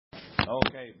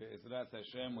Okay, Be'ezrat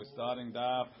Hashem, we're starting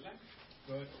Daf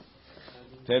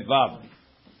Tetvav.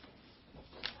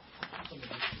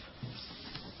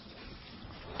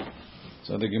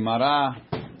 So the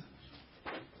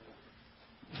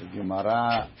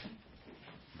Gemara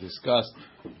discussed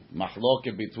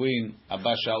mahloket between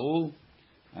Abba Shaul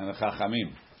and the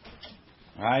Chachamim.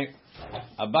 Right?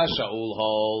 Abba Shaul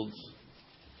holds,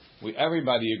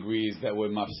 everybody agrees that we're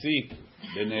mafsik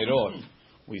the nerot.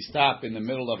 We stop in the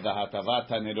middle of the hatavat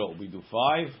nerot. We do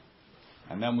 5,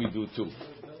 and then we do 2.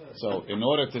 So in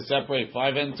order to separate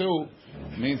 5 and 2,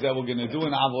 it means that we're going to do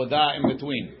an avodah in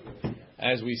between.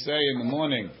 As we say in the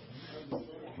morning,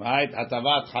 right?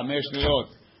 Hatavat 5 nerot.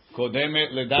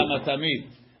 Kodemet ledam tamid.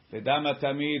 Ledam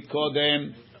tamid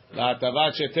kodem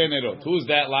lahatavat shete nerot. Who's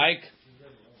that like?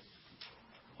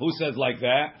 Who says like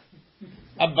that?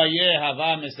 Abaye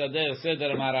hava mesader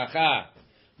seder maracha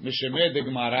mishemed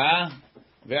gemara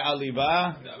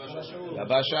ve'aliba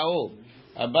Abba Shaul.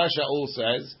 Abba Shaul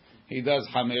says he does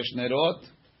 5 nerot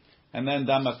and then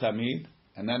dam tamid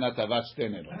and then hatavat shete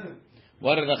nerot.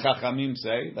 What do the Chachamim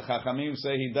say? The Chachamim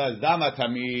say he does dam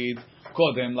tamid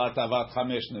kodem lahatavat 5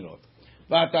 nerot.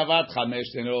 V'hatavat 5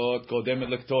 nerot kodemet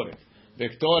lektoret.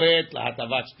 Vektoret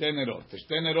lahatavat shete nerot.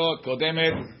 Shete nerot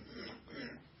kodemet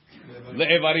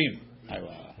le'evarim.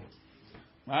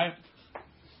 Right?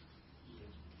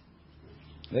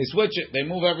 They switch it. They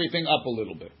move everything up a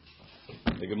little bit.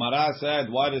 The Gemara said,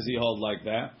 why does he hold like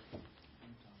that?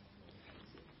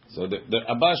 So the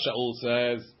Abba Shaul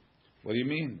says, what do you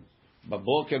mean?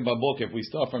 Baboker, if we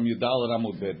start from Yudal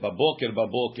Ramud Bet, Baboker,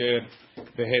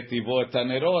 Behetivo et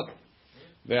Tanerot,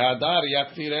 Behadar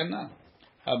Yaktirena.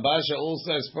 Abba Shaul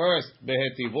says, first,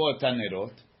 Behetivo et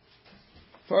Tanerot.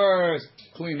 First,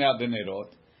 clean out the Nerot,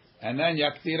 and then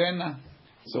Yaktirena.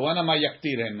 So when am I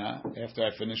Yaktirena? After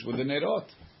I finish with the Nerot.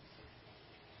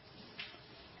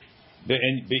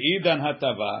 Be'idan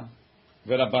Hatava,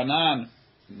 Verabanan,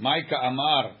 Maika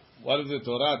Amar, what is the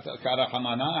Torah?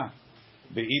 Karachamana.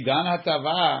 Be'idan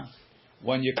Hatava,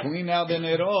 when you clean out the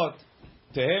Nerot,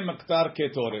 Tehe Maktar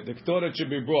Ketoret. The Ketoret should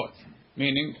be brought.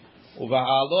 Meaning,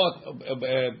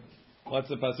 Uva'alot, what's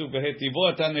the pasuk?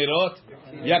 Vehetivot hanerot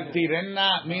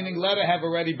yaktirenna, meaning let it have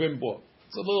already been bought.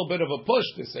 It's a little bit of a push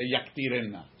to say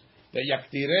yaktirenna. The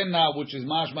yaktirenna, which is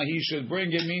mashma, he should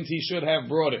bring it, means he should have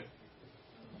brought it.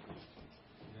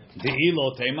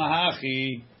 De'ilo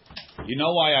teimahachi. You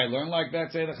know why I learned like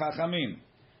that? Say the Chachamim.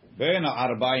 Ben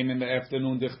ha'arbaim in the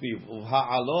afternoon dichtiv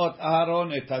uvha'alot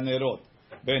Aharon et hanerot.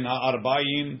 Ben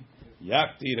ha'arbaim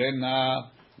yaktirenna.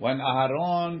 When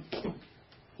Aharon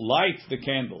lights the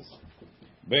candles.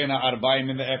 Ben ha'arbaim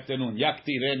in the afternoon.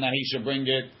 Yaktirena, he should bring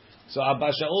it. So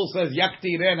Abba Shaul says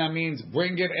yaktirena means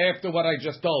bring it after what I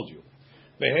just told you.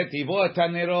 Behetivot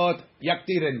hanerot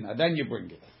yaktirena, then you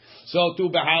bring it. So to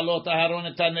behalot Aharon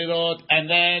et hanerot and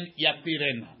then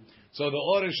yaktirena. So the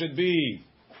order should be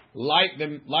light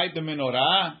the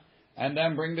menorah and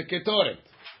then bring the ketoret.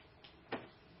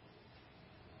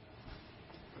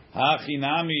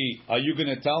 Hachinami, are you going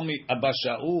to tell me Abba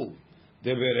Shaul? The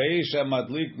Bereisha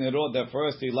Madlik Nerot, the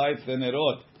first he lights the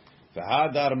Nerot.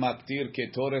 V'hadar Maktir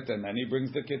Ketoret, and then he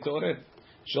brings the Ketoret.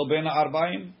 Shel Ben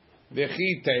Arbaim.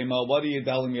 V'chi Teima, what are you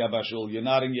telling me, Abba Shaul? You're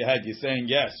nodding your head, you're saying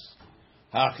yes.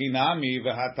 Hachinami,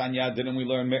 v'hatanya, didn't we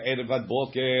learn Me'erev ad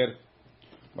Boker?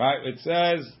 Right, it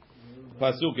says,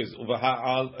 Pasuk is,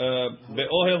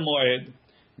 Be'ohel Moed,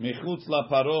 Michutz la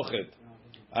Parochet,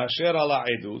 Asher ala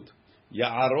Edut,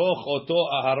 Ya'aroch oto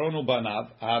Aharon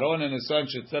ubanav. Aharon and his son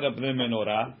should set up the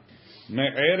menorah.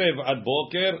 Me'erev ad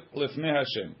boker lifnei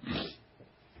Hashem.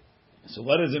 So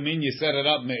what does it mean? You set it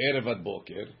up me'erev ad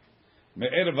boker.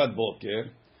 Me'erev ad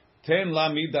boker. Ten la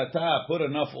midata. Put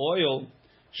enough oil.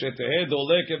 Shetehe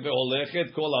doleket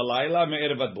ve'olechet kol halayla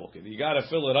me'erev ad boker. You got to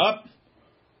fill it up.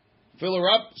 Fill her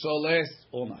up so it lasts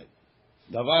all night.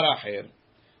 Davar acher.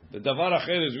 The davar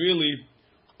acher is really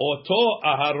Oto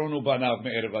Aharon ubanav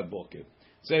me'erev ad boker.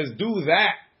 Says do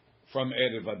that from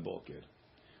erev ad boker,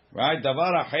 right?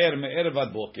 Davar acher me'erev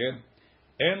ad boker.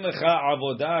 En lecha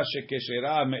avodah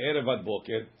shekeshera me'erev ad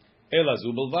boker. Ela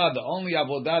zu bilvad. The only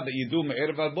avodah that you do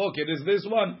me'erev ad boker is this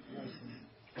one.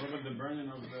 What about the burning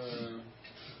of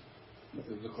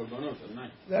the korbanot at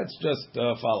night? That's just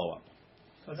follow up.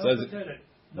 Says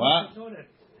what?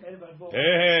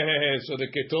 Hey, so the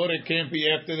ketoret can't be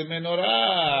after the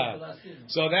menorah.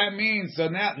 So that means,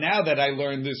 now that I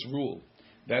learned this rule,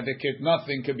 that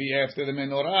nothing could be after the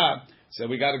menorah, so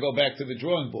we got to go back to the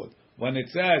drawing board. When it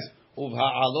says,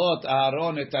 Uvha'alot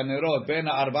Aharon et hanerot ben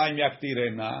ha'arbaim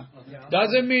yaktirena,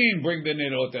 doesn't mean bring the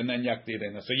nerot and then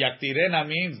yaktirena. So yaktirena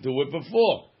means do it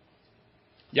before.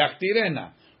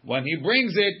 Yaktirena. When he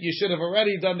brings it, you should have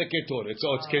already done the ketoret.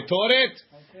 So it's ketoret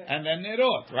and then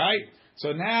nerot, right?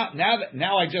 So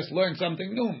now I just learned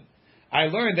something new. I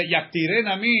learned that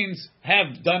yaktirena means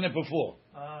have done it before.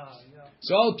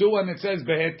 So too when it says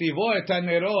behetivo et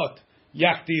nerot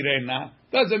yaktirena,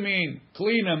 doesn't mean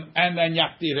clean them and then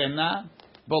yaktirena,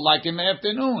 but like in the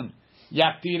afternoon,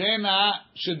 yaktirena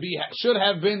should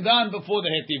have been done before the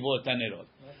hetivot et nerot.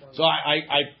 So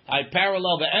I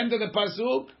parallel the end of the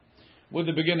pasuk with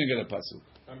the beginning of the pasuk.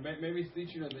 Maybe it's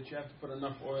teaching that you have to put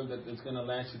enough oil that it's going to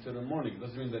last you till the morning. It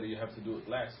doesn't mean that you have to do it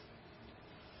last.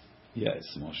 Yes,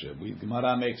 Moshe.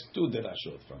 Gemara makes two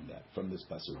derashot from this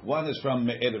pasuk. One is from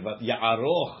Me'ervat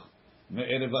Ya'aroch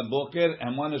Me'ervat Boker,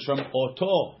 and one is from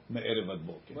Oto Me'ervat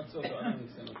Boker. What's Oto? I don't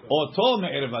understand Oto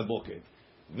Me'ervat Boker.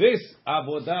 This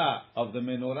avodah of the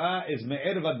menorah is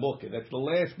Me'ervat Boker. That's the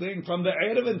last thing from the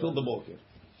Erev until the Boker.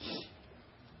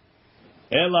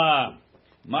 Ela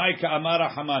Maika Amara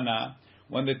Hamana,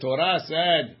 when the Torah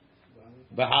said,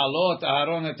 "B'halot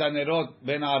Aharon et hanerot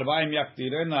ben arbaim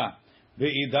yaktirena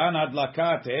ve'idan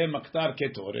hadlaka te'eh maktar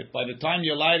ketoret." By the time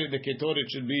you light it, the ketoret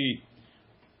should be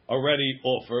already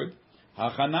offered.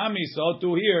 Hachanami, so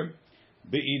to here,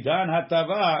 be'idan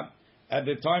hatava, at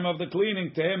the time of the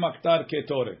cleaning, te'eh maktar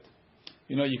ketoret.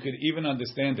 You know, you could even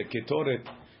understand the ketoret.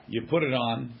 You put it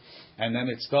on, and then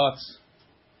it starts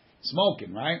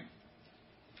smoking, right?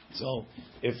 So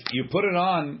if you put it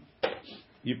on,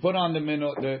 you put on the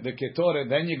ketoret,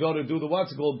 then you go to do the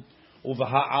what's called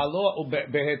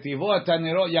behetivo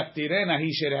tanirot yaktirena.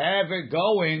 He should have it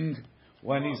going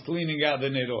when he's cleaning out the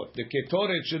nerot. The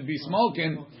ketoret should be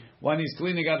smoking when he's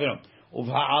cleaning out the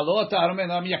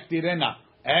nerot.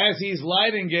 As he's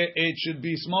lighting it, it should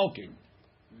be smoking.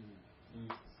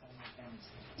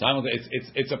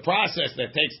 It's a process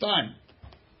that takes time.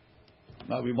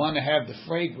 Now we want to have the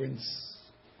fragrance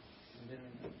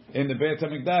in the Beit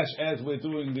HaMikdash as we're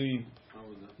doing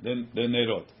the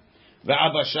nerot. The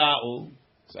Abba Shaul.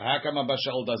 So how come Abba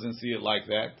Shaul doesn't see it like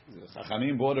that?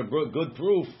 Chachamim brought a good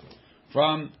proof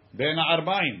from Ben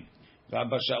Arbaim. The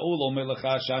Abba Shaul omer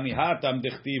lecha shani hatam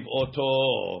dichtiv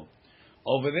oto.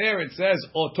 Over there it says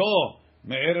oto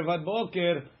me'erev ad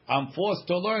boker. I'm forced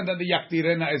to learn that the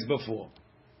yaktirena is before.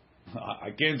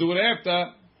 I can't do it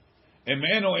after.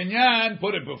 Emeno inyan,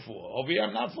 put it before. Over here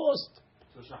I'm not forced.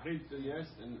 So Shachrit, yes,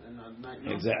 and at night,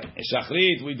 no? Exactly.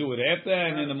 Shachrit, we do it after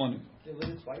and in the morning. They lit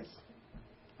it twice?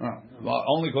 Well,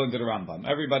 only according to the Rambam.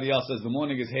 Everybody else says the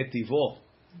morning is hetivo.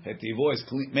 Hetivo is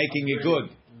making it good.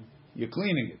 You're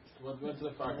cleaning it. What's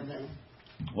the 5 and 2?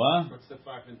 What? What's the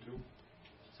 5 and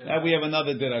 2? Now we have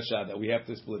another dirasha that we have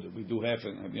to split it. We do half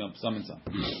and some and some.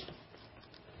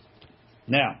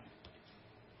 Now,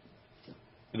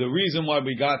 the reason why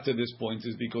we got to this point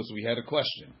is because we had a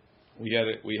question. We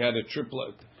had a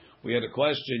triplet. We had a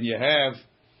question. You have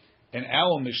in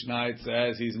our Mishnah it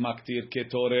says he's maktir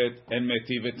ketoret and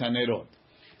metiv tanerot.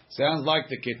 Sounds like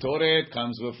the ketoret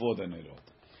comes before the nerot.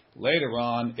 Later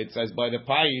on it says by the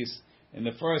payis. In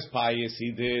the first payis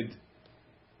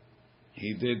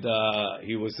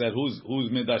he was said who's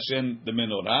midashen the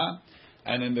menorah,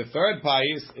 and in the third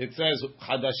payis it says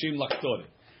hadashim laktoret.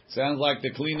 Sounds like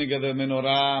the cleaning of the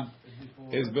menorah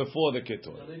is before the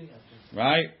ketoret,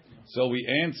 right? So we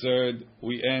answered.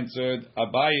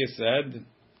 Abaye said,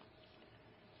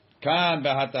 "Kan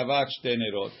behatavat shte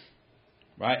nerot."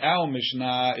 Right? Our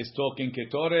Mishnah is talking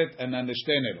ketoret and then the shte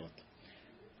nerot,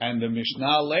 and the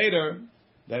Mishnah later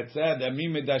that said that mi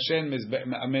medashen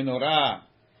menorah,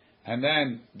 and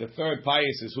then the third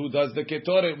payis is who does the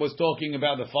ketoret, was talking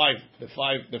about the five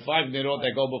nerot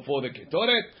that go before the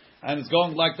ketoret, and it's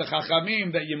going like the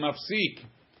chachamim that you mafsik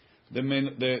the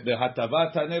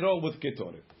hatavat nerot with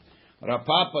ketoret. Rav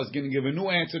Papa is going to give a new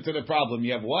answer to the problem.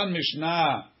 You have one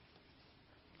Mishnah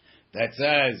that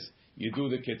says you do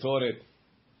the ketoret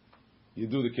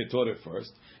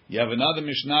first. You have another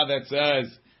Mishnah that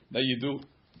says that you do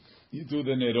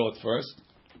the nerot first.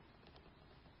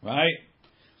 Right?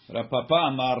 Rav Papa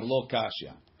amar lo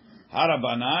kashya.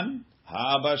 Harabanan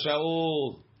ha'aba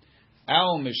Shaul.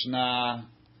 Our Mishnah,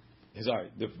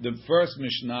 the first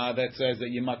Mishnah that says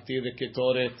that you maktir the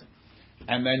ketoret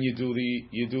and then you do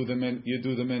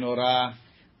the menorah.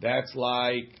 That's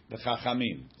like the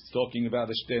chachamim. It's talking about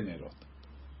the shte nerot,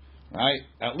 right?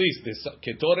 At least the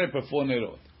ketoret before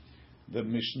nerot. The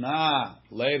Mishnah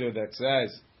later that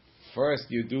says first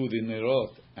you do the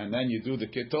nerot and then you do the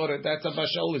ketoret. That's Abba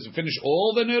Shaul. You finish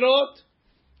all the nerot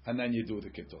and then you do the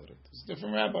ketoret. It's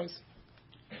different rabbis.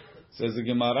 Says the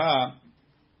Gemara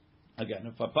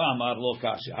again. Papa amar lo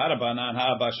kasha harabanan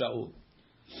ha'Abba Shaul.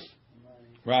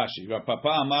 Rashi, Papa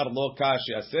Amar Lo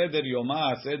Kashi, Seder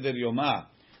Yoma,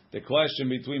 the question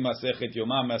between Masechet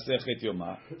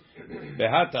Yoma,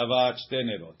 Behatavat Shte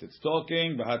Nerot. It's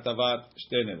talking Behatavat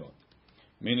Shte Nerot.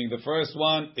 Meaning the first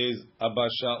one is Abba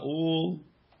Shaul,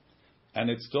 and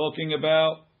it's talking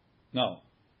about,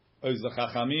 it's the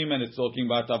Chachamim, and it's talking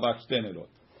about Behatavat Shte Nerot.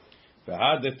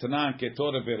 V'had etnan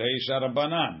ketore v'reisha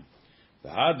Rabbanan.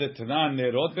 V'had etnan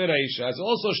nerot v'reisha is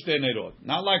also Shte Nerot.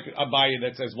 Not like Abaye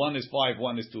that says one is 5,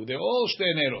 one is 2. They're all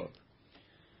Shte Nerot.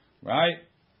 Right?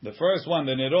 The first one,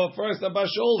 the Nerot, first Abba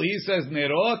Shaul, he says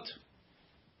Nerot,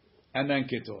 and then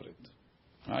Ketoret.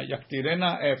 Right?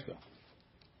 Yaktirena after.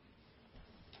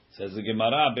 Says the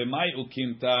Gemara, B'mai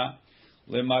ukimta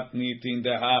lematnitin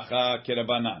dehacha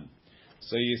kerabanan.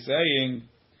 So you're saying,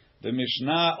 the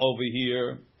Mishnah over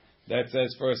here, that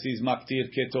says first he's maktir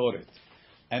ketoret,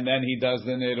 and then he does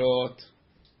the nerot,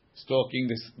 stalking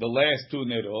the last 2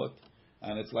 nerot,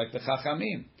 and it's like the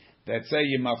chachamim that say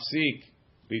you mafsik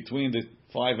between the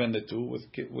 5 and the 2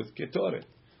 with ketoret.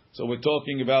 So we're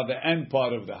talking about the end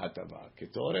part of the hatava,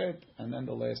 ketoret, and then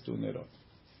the last 2 nerot.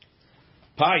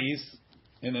 Pais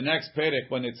in the next perek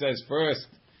when it says first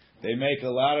they make a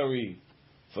lottery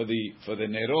for the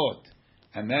nerot,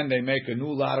 and then they make a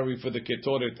new lottery for the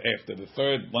ketoret after. The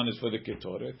third one is for the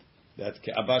ketoret. That's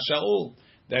Abba Shaul.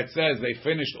 That says they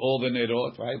finished all the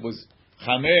nerot, right? It was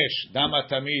chamesh, dama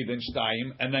tamid, and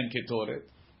shtayim, and then ketoret.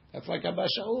 That's like Abba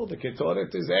Shaul. The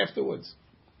ketoret is afterwards.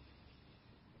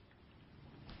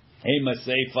 Hey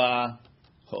Maseifa.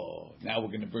 Oh, now we're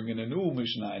going to bring in a new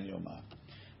Mishnah in Yoma.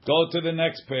 Go to the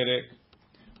next perek.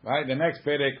 Right? The next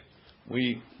perek,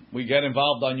 we get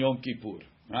involved on Yom Kippur.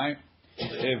 Right?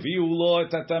 They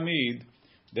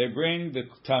bring the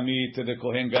tamid to the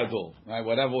Kohen Gadol, right?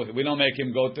 Whatever, we don't make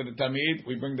him go to the tamid,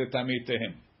 we bring the tamid to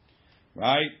him,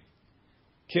 right?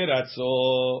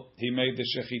 Kiratzo, he made the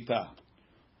shechita,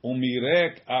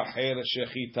 umirek acher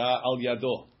shechita al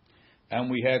yado,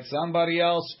 and we had somebody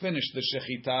else finish the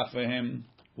shechita for him.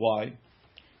 Why?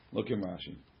 Look in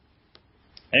Rashi.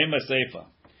 Ema Seifa,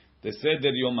 the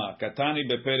Seder Yoma, Katani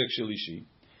beperek shelishi.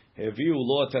 Heviu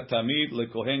lo tatamid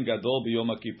lekohen gadol biyom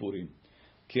kippurim.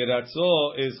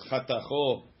 Kiratzo is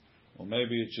chatacho, or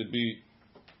maybe it should be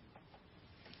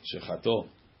shechato.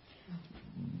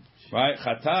 Right?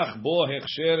 Chatach bo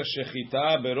hechsher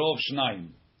shechita berov shnayim.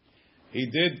 He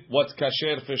did what's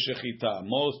kasher for shechita,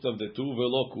 most of the 2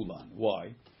 velo kulan.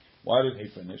 Why? Why did he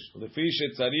finish? Lefi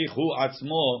shetzarich hu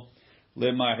atzmo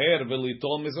lemaher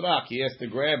velitol mizrach. He has to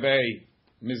grab a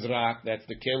mizrach, that's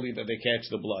the keli that they catch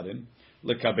the blood in.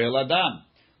 Lekabel adam.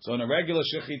 So in a regular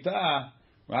shechita,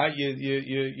 right?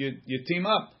 You team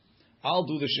up. I'll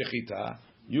do the shechita.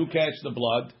 You catch the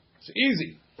blood. It's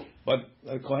easy. But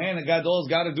the Kohen Gadol's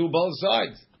got to do both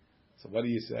sides. So what do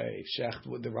you say? Shecht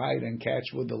with the right and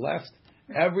catch with the left.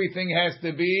 Everything has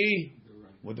to be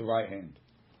with the right hand.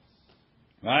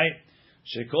 Right?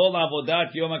 Shekol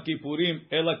avodat Yom Kippurim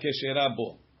ela keshera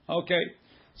bo. Okay.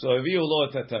 So heviu lo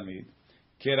tatamid.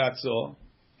 Keratzo.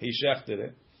 He shechted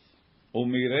it.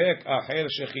 Umirek acher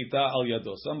shechita al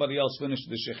yado. Somebody else finished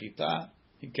the shechita,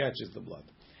 he catches the blood.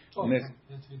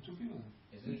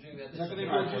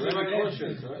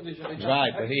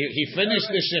 Right, but he finished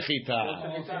the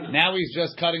shechita. Now he's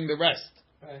just cutting the rest.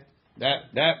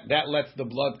 That lets the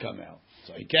blood come out.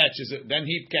 So he catches it, then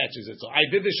he catches it. So I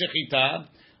did the shechita,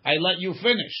 I let you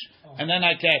finish, and then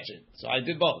I catch it. So I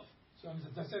did both. So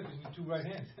I said, you need 2 right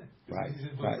hands. Right.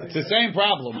 It's the same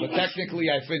problem, but technically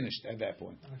I finished at that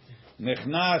point.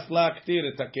 Nechnas laktir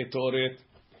et ketoret.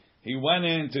 He went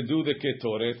in to do the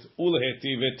ketoret.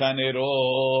 Ulhetiv et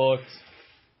hanerot.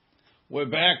 We're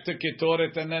back to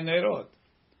ketoret and the nerot.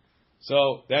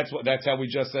 So that's how we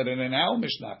just said it in our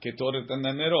Mishnah. Ketoret and the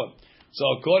nerot. So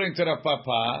according to the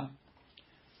Papa,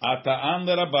 ata'an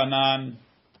Rabbanan.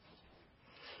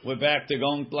 We're back to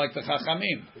going like the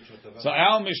Chachamim. So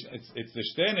our Mishnah, it's the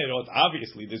Shte Nerot.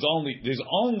 Obviously, there's only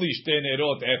Shte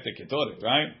Nerot after Ketoret,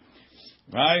 right?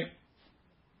 Right?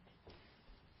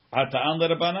 Hata'an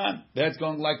Rabbanan. That's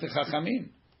going like the Chachamim,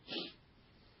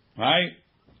 right?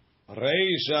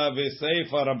 Reisha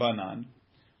v'Seifa Rabbanan.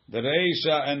 The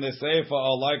Reisha and the Seifa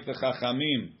are like the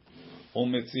Chachamim.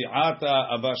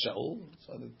 Umetziata Abba Shaul.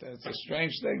 So that's a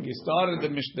strange thing. You started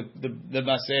the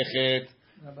Masechet.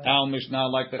 Our Mishnah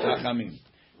like the Chachamim.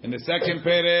 In the second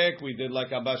perek, we did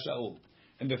like Abba Shaul.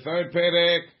 In the third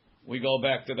perek, we go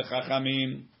back to the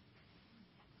Chachamim.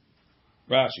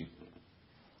 Rashi.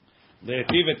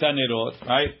 Le'etiv et hanerot,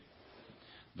 right?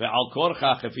 Ve'al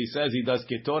korchach, if he says he does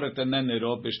ketoret and then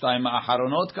nerot, b'shtayim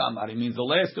ha'acharonot kamar, he means the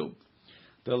last 2.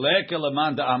 The leke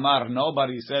leman da'amar,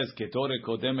 nobody says ketoret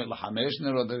kodemet l'chamesh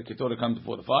nerot, the ketoret comes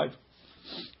before the 5.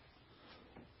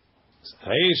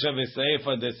 Reisha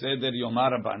v'seifa deseder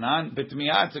yomar banan.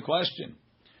 B'tmiyah, it's a question.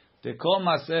 Tekol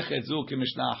masechet zu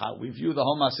k'mishnah. We view the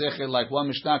whole masechet like one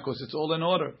mishnah because it's all in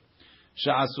order.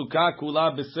 Sha'asuka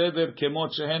kula beseder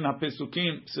kemot shehen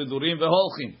hapesukim sidurim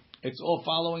veholchim. It's all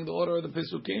following the order of the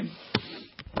pesukim.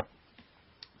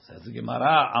 Says the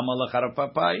Gemara, Amalach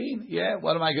harapapayin. Yeah,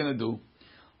 what am I going to do?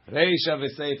 Reisha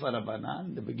v'seifa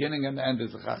rabanan. The beginning and the end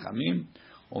is the chachamim.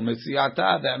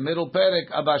 U'metziata, the middle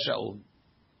perek, Abba Shaul.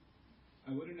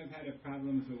 I wouldn't have had a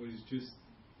problem if it was just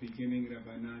beginning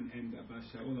Rabbanan and Abba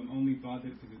Shaul. I'm only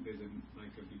bothered because there's a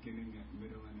beginning, a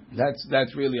middle, and a...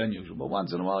 That's really unusual. But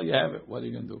once in a while you have it. What are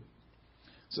you going to do?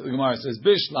 So the Gemara says,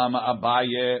 Bishlama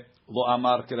Abaye lo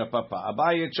amar kirapapa.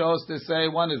 Abaye chose to say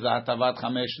one is hatavat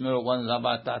chamesh nerot, one is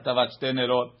hatavat shte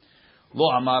nerot. Lo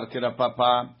amar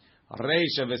kirapapa.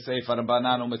 Reisha v'seifa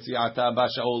Rabbanan u'metziata Abba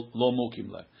Shaul lo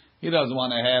mukim le. He doesn't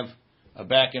want to have a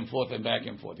back and forth and back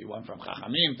and forth. He went from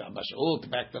Chachamim to Abba Shaul to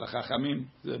back to the Chachamim.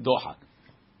 The dohak.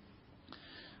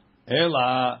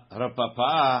 Ela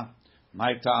Rapapa,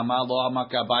 my ta'ama lo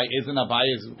amak Abai. Isn't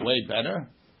Abai's way better?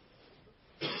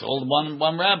 It's all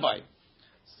one rabbi.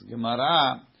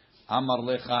 Gemara Amar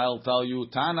lecha, I'll tell you.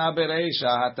 Tana bereisha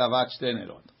hatavat shte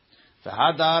nerot,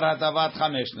 v'hadar hatavat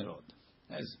chamesh nerot.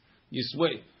 You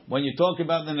sway. When you talk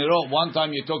about the nerot, one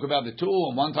time you talk about the 2,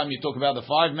 and one time you talk about the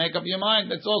 5. Make up your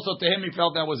mind. That's also to him. He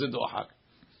felt that was a dohak.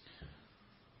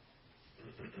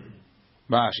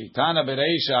 Rashi Tana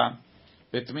bereisha.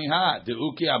 Betmiha, the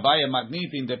uki abaya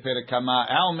matnitin de perekama.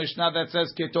 Our Mishnah that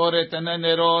says ketoret and then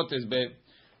nerot is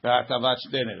be'atavat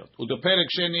shte nerot. Udo perek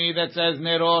sheni that says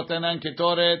nerot and then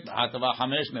ketoret hatavat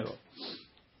chamesh nerot.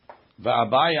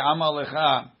 Va'abaya amal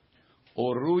lecha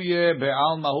oruye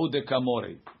be'al mahu de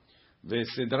kamori.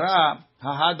 Ve'sidra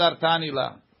hahadar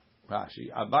tanila. Rashi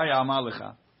abaya amal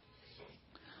lecha.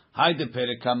 Hay de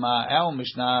perekama. Our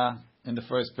Mishnah in the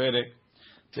first perek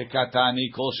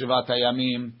tekatani kol shivat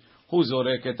hayamim. Who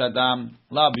zorek et adam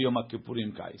la b'yom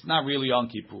kippurim kai. It's not really on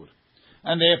Kippur,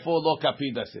 and therefore lo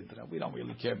kapida sidra. We don't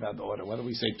really care about the order. What do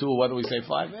we say 2? What do we say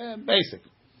 5? Basic.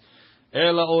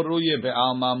 Ela oruye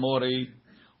be'alma mori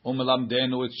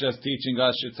umelamdenu. It's just teaching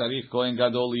us shetzarich kohen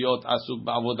gadol liot asuk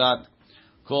ba'avodat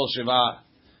kol sheva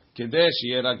kedesh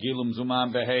yera gilum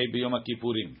zuman behei b'yom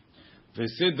kippurim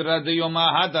v'sidra de yoma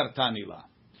hadar tanila.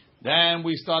 Then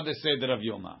we start the sidra of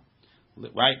yoma,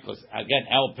 right? Because again,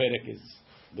 our perek is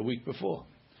the week before.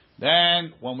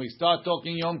 Then, when we start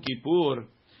talking Yom Kippur,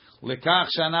 lekach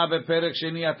shana beperek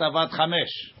sheni hatavat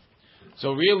chamesh.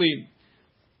 So really,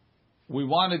 we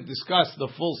want to discuss the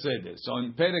full seder. So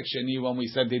in perek sheni, when we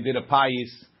said they did a payis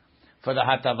for the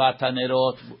hatavat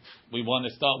hanerot, we want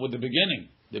to start with the beginning.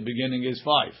 The beginning is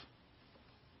 5,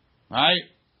 right?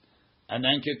 And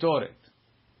then ketoret,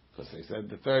 because they said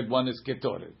the third one is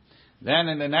ketoret. Then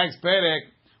in the next perek,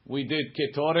 we did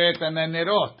ketoret and then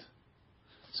nerot.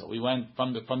 So we went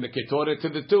from the ketoret to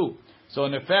the 2. So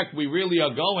in effect, we really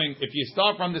are going. If you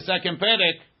start from the second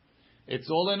perek, it's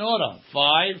all in order.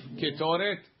 5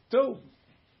 ketoret 2.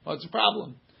 What's the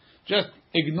problem? Just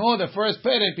ignore the first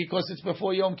perek because it's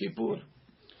before Yom Kippur.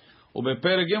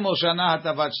 Ubeperek gimel shana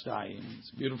hatavat shtayim.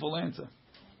 It's a beautiful answer.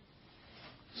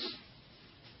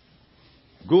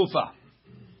 Gufa,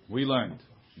 we learned,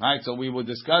 right? So we were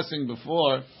discussing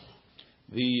before.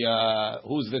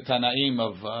 Who's the Tanaim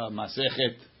of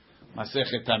Masechet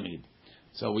Tamid?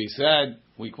 So we said,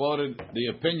 we quoted the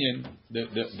opinion,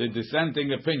 the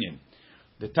dissenting opinion.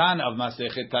 The Tana of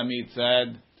Masechet Tamid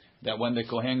said that when the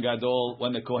Kohen Gadol,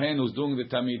 when the Kohen who's doing the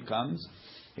Tamid comes,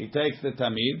 he takes the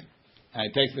Tamid, and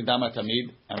he takes the Dama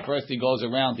Tamid, and first he goes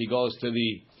around, he goes to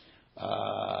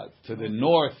the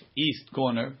northeast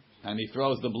corner, and he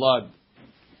throws the blood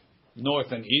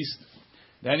north and east.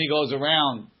 Then he goes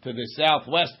around to the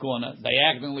southwest corner,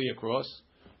 diagonally across,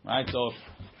 right? So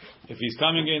if he's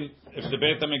coming in, if the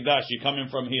Beit HaMikdash, you come in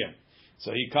from here.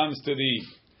 So he comes to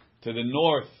the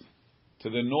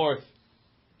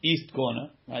northeast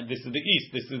corner, right? This is the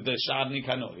east. This is the Sha'ar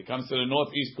Nikanor. He comes to the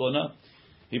northeast corner.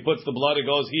 He puts the blood. It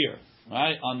goes here,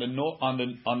 right? On the north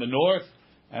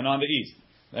and on the east.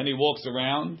 Then he walks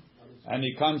around and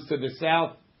he comes to the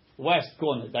southwest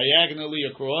corner, diagonally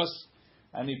across.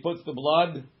 And he puts the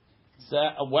blood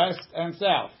west and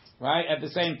south, right, at the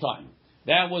same time.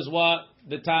 That was what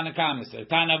the Tana Kama said.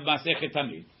 Tana of Masechet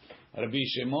Tamid. Rabbi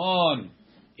Shimon,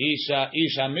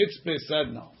 Isha Mitzpeh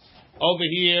said no. Over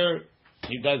here,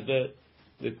 he does the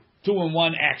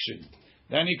 2-in-1 action.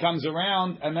 Then he comes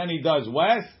around, and then he does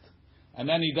west, and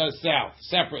then he does south,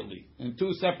 separately, in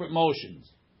 2 separate motions.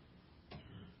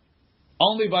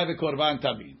 Only by the Korban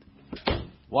Tamid.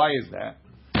 Why is that?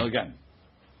 Well, again,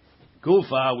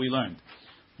 Kufa, we learned.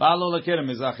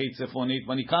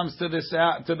 When he comes to the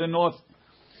south, to the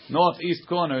northeast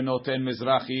corner, noten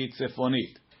mizrachi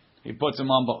tzefonit. He puts them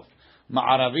on both.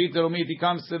 Ma'aravit rumit. He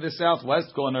comes to the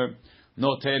southwest corner,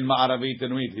 noten ma'aravit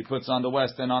rumit. He puts on the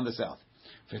west and on the south.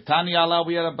 Fetani Allah,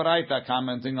 we had a Baraita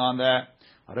commenting on that.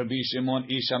 Rabbi Shimon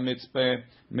Isha Mitzpeh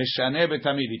Mishane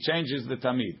betamid. He changes the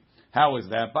tamid. How is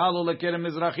that? Balu lekirem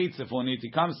mizrachi tzefonit.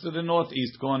 He comes to the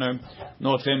northeast corner,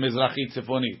 noten mizrachi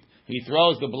tzefonit. He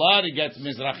throws the blood, he gets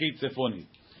mizrachi tzefonit.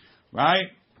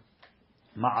 Right?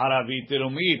 Ma'aravi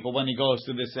tirumit. But when he goes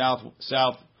to the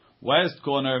southwest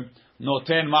corner,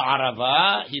 noten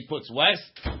ma'arava, he puts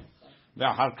west.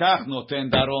 Ve'harkach noten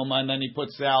daroma, and then he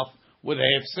puts south with a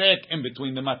hefsek in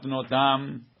between the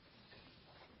matnotam.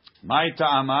 Mai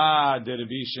ta'ama de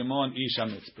Rabbi Shimon Isha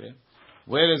Mitzpeh.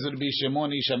 Where does Rabbi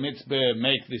Shimon Isha Mitzpeh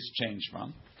make this change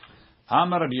from?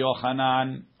 Amar Rabbi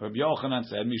Yochanan. Rabbi Yochanan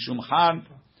said, Mishum Chan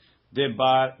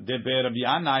Deber Rabbi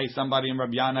Yanai, somebody in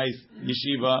Rabbi Yanai's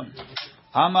yeshiva.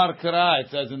 Amar Kra, it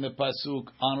says in the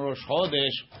pasuk on Rosh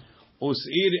Chodesh,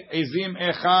 Usir izim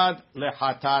echad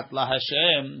lechatat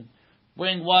laHashem.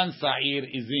 Bring one sa'ir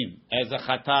izim as a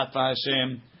chatat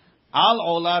laHashem. Al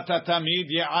olat tamid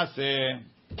ye'aseh.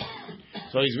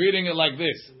 So he's reading it like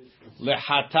this: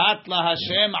 lechatat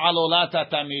laHashem al olat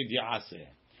tamid ye'aseh.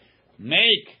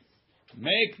 Make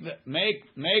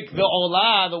the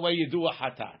olah the way you do a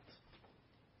hatat.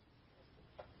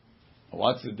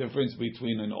 What's the difference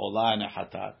between an olah and a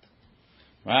hatat?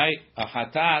 Right? A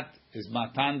hatat is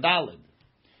matan dalid.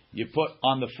 You put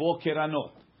on the 4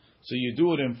 kiranot. So you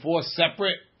do it in 4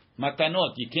 separate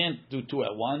matanot. You can't do 2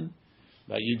 at one.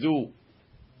 But you do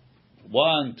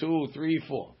 1, 2, 3,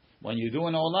 4. When you do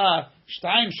an olah,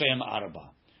 shtaim shehem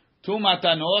arba. 2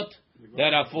 matanot,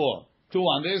 there are 4. 2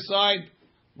 on this side,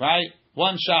 right?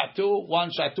 1 shot 2,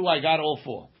 1 shot 2, I got all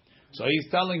 4. So he's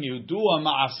telling you, do a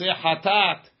ma'aseh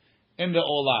hatat in the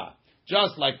olah.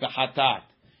 Just like the hatat,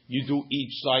 you do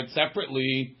each side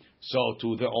separately. So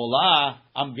to the olah,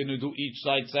 I'm going to do each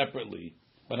side separately.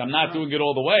 But I'm not doing it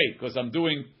all the way, because I'm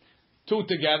doing 2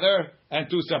 together and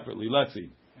 2 separately. Let's see.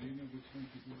 How do you know which one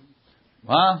to do?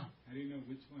 Huh? How do you know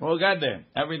which one? We'll get there.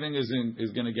 Everything is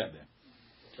going to get there.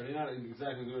 But you're not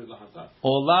exactly doing the hatat.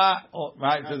 Olah,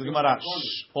 right? Says the Gemara.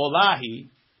 Olahi,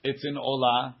 it's in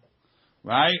olah,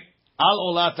 right? Al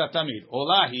olah tatamid.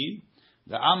 Olahi,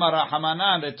 the Amar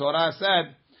Hamanan, the Torah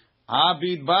said,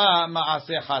 Abid ba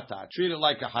ma'aseh hatat. Treat it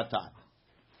like a hatat.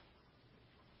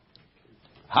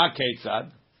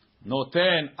 Ha-ketzad,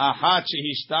 noten ahat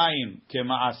shehishtayim ke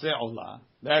ma'aseh olah.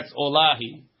 That's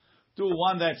olahi. Do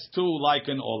one that's 2 like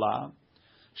an olah.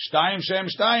 Shtayim shem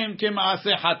shtayim ke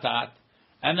ma'aseh hatat.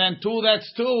 And then 2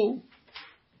 that's 2,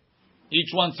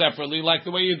 each one separately, like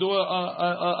the way you do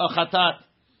a chatat.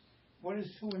 What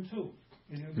is 2 and 2?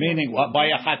 Meaning, by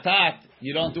a chatat,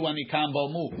 you don't do any combo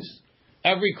moves.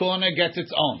 Every corner gets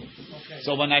its own. Okay.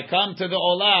 So when I come to the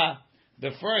olah,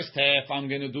 the first half I'm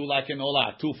going to do like an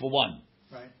olah, 2 for 1.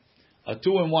 Right. A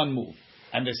 2 in 1 move.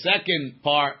 And the second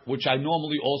part, which I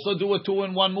normally also do a 2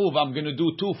 in 1 move, I'm going to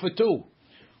do 2 for 2.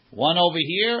 1 over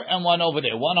here and 1 over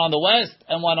there. 1 on the west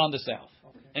and 1 on the south.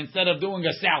 Instead of doing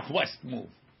a southwest move.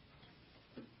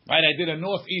 Right? I did a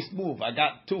northeast move. I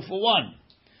got 2 for 1.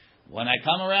 When I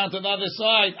come around to the other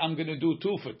side, I'm going to do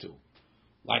 2 for 2.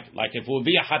 Like if it would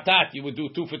be a hatat, you would do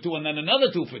 2 for 2 and then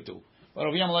another 2 for 2. But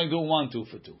over here I'm only doing 1, 2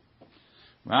 for 2.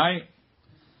 Right?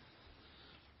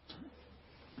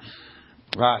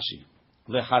 Rashi.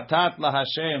 Lechatat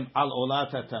laHashem al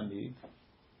olat tamid.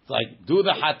 It's like, do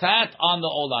the hatat on the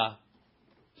olah.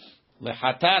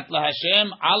 Lechatat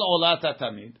laHashem al olat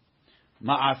tamid.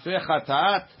 Ma'aseh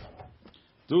chatat.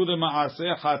 Do the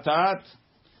ma'aseh chatat.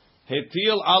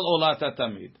 Hetil al olat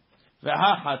tamid.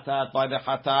 Veha hatat, by the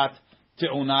hatat,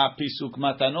 te'una pisuk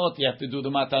matanot. You have to do the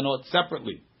matanot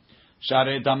separately.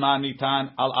 Share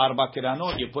damanitan al arba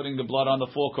kiranot. You're putting the blood on the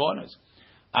 4 corners.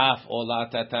 Af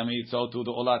olat tamid. So to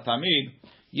the olat tamid.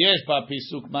 Yesh ba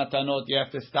pisuk matanot. You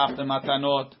have to stop the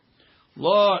matanot.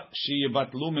 Lo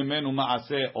shiyibatlu mimenu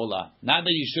ma'aseh olah. Not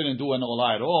that you shouldn't do an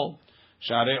olah at all.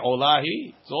 Share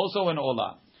olahi. It's also an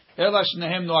olah. Ela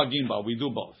shnehem noagim ba. We do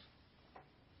both.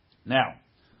 Now,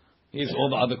 here's all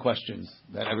the other questions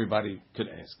that everybody could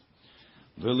ask.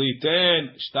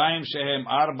 V'liten shtayim shehem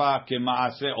arba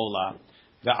kema'aseh olah.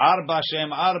 The arba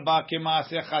shehem arba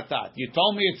kema'aseh chatat. You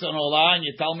told me it's an olah and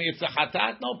you tell me it's a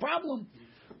chatat. No problem.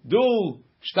 Do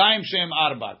shtayim shehem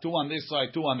arba. 2 on this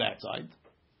side, 2 on that side.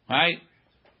 Right?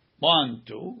 1,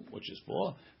 2, which is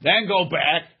 4. Then go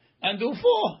back and do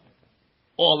 4.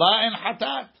 Olah and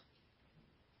hatat.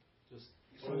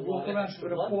 So walk around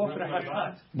with a 4 for the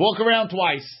hatat. Walk around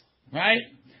twice. Right?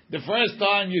 The first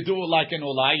time you do it like an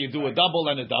olah, you do a double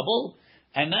and a double,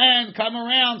 and then come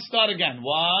around, start again.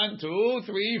 1, 2,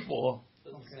 3, 4.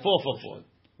 4 for 4.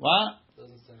 What?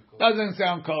 Doesn't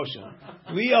sound kosher.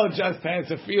 Leo just has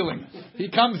a feeling. He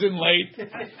comes in late,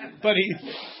 but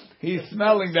he's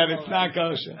smelling that it's not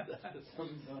kosher.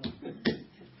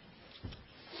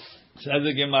 Says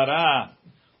the Gemara,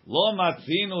 Lo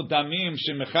matzinu damim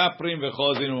shemechaprim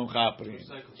v'chozinu mechaprim.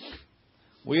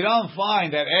 We don't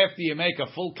find that after you make a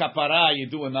full kapara, you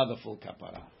do another full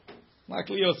kapara. Like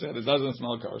Leo said, it doesn't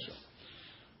smell kosher.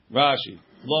 Rashi,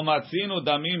 Lo matzinu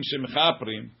damim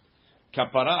shemechaprim,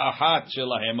 kapara achat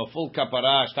shelahem, a full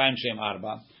kapara, 2 shem 4,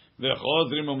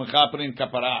 v'chozinu mechaprim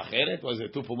kapara acheret, was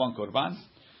it 2 for 1 korban?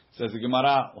 Says the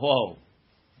Gemara, whoa.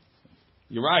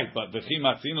 You're right, but v'chi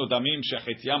matzinu damim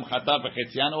shechetziam chatat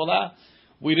v'chetzian olah,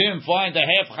 we didn't find a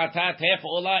half chatat, half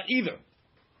olah either.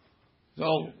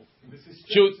 So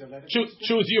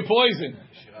choose your poison,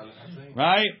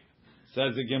 right?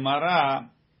 Says the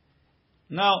Gemara.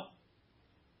 Now,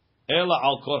 ela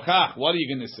al korchach. What are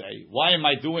you going to say? Why am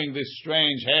I doing this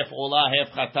strange half olah, half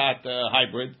chatat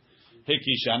hybrid?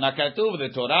 Hikishana katuv. The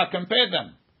Torah compared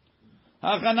them.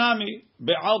 Hachanami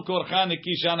be'al korcha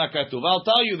nikishana katuv. I'll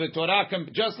tell you the Torah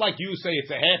just like you say it's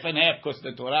a half and half because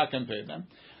the Torah compared them.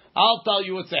 I'll tell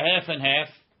you it's a half and half.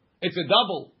 It's a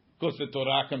double because the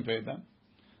Torah compared them.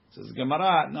 Says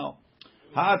Gemara, no.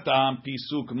 Hatam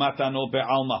pisuk matano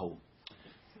be'almahu.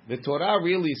 The Torah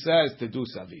really says to do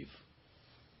saviv.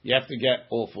 You have to get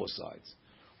all 4 sides.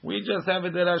 We just have a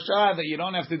derasha that you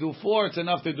don't have to do 4, it's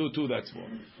enough to do 2, that's 4.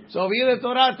 So if the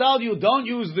Torah tells you, don't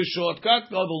use the shortcut,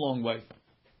 go the long way.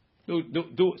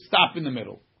 Stop in the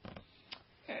middle.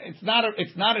 It's not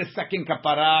a second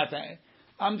kaparat.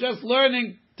 I'm just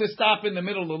learning to stop in the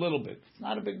middle a little bit. It's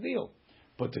not a big deal.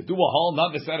 But to do a whole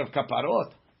other set of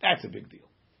kaparot, that's a big deal.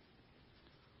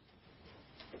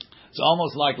 It's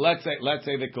almost like let's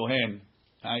say the Kohen,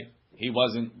 right? He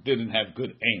didn't have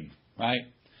good aim, right?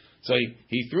 So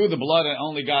he threw the blood and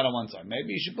only got on one side.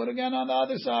 Maybe you should put again on the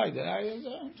other side.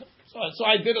 So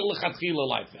I did it l'chatchila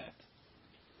like that.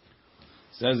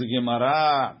 Says the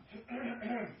Gemara.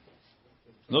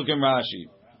 Look in Rashi.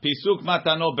 Pisuk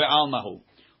matano be'almahu.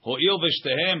 Ho'il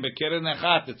v'shtehem be'keren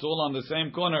echat. It's all on the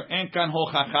same corner. En kan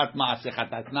hochachat ma'aseh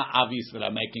chatat. It's not obvious that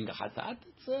I'm making a chatat.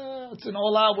 It's an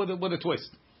olah with a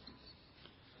twist.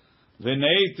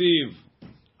 V'neitiv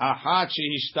achat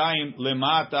shehi 2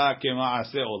 lemata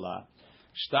kema'aseh olah.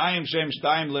 2 shem 2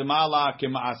 lemala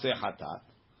kema'aseh chatat.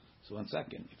 So 1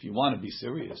 second. If you want to be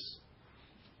serious,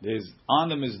 there's on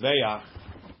the mizbeach,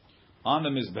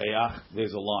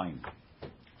 there's a line.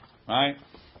 Right?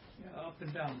 Up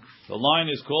and down. The line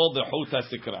is called the Chut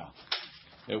HaSikra.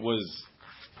 It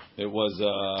was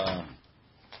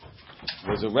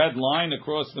a red line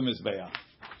across the Mizbeach.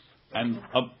 And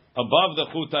above the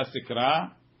Chut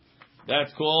HaSikra,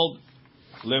 that's called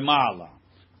Lemala.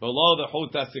 Below the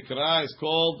Chut HaSikra is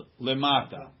called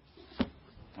Lemata.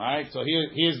 Alright, so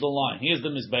here's the line. Here's the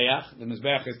Mizbeach. The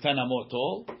Mizbeach is 10 amot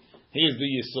tall. Here's the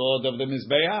Yesod of the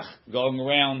Mizbeach,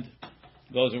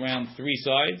 goes around 3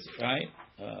 sides, right?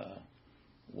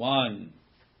 1,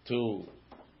 2,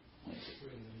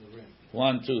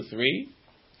 3,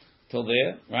 till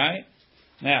there, right?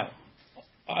 Now,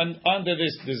 under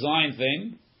this design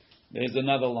thing, there's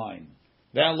another line.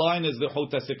 That line is the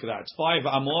Chut HaSikra. It's 5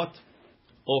 amot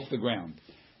off the ground.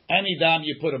 Any dam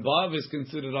you put above is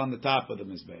considered on the top of the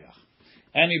Mizbeach.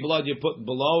 Any blood you put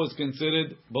below is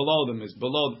considered below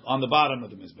on the bottom of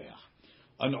the Mizbeach.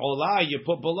 An olah you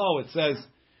put below, it says,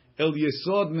 El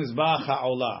Yesod Mizbach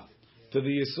HaOlah. To the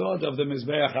Yesod of the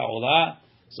Mizbeach HaOlah.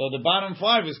 So the bottom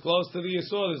 5 is close to the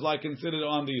Yesod, is like considered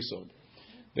on the Yesod.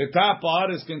 The top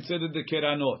part is considered the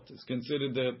Kiranot. It's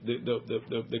considered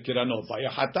the Kiranot. By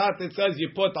Hatat it says you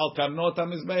put Al Karnot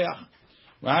HaMizbeach.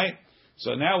 Right?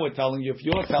 So now we're telling you, if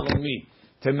you're telling me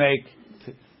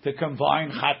to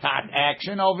combine Chatat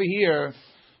action over here,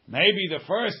 maybe the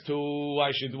first 2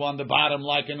 I should do on the bottom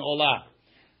like an Olah.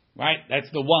 Right? That's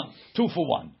the 2 for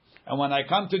 1. And when I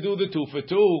come to do the 2 for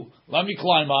 2, let me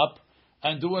climb up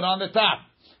and do it on the top.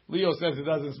 Leo says it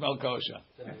doesn't smell kosher.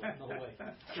 No way.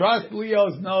 Trust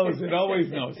Leo's nose, it always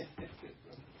knows.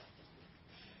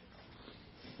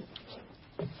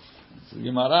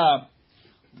 Gemara,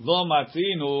 Lo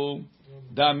matzinu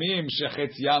damim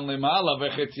shechetzian lemala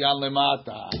vechetzian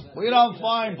lemata. We don't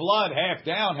find blood half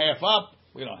down, half up.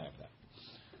 We don't have that.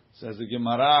 Says the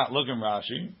Gemara, look in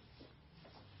Rashi.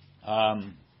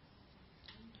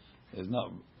 There's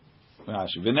no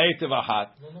Rashi. V'neitiv achat.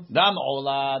 Dam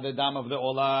olah, the dam of the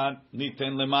olah,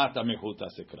 niten lemata mechut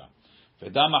hasikra.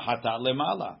 V'dam achatat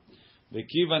lemala.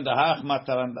 V'kivan dahach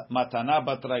matana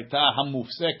batraita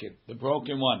hamufseket, the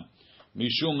broken one.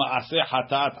 Mishum ma'aseh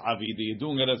hatat avidi. You're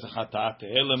doing it as a hatat.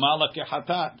 Lemala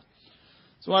kehatat.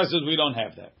 So I said we don't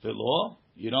have that. V'lo,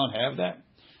 you don't have that.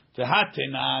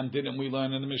 V'hatenan, didn't we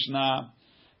learn in the Mishnah?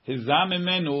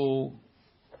 Hizamimenu,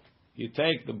 you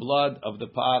take the blood of the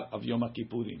part of Yom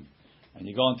Kippurim and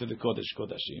you go into the Kodesh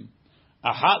Kodashim.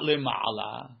 Ahat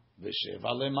lema'ala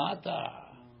v'sheva lemata.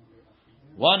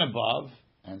 One above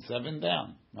and 7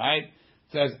 down. Right?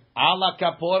 It says ala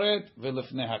kaporet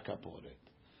v'lefneha kaporet.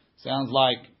 Sounds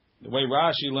like the way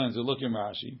Rashi learns. Look in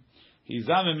Rashi.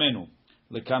 Hizamimenu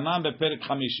lekaman beperik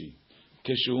chamishi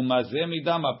keshu mazeh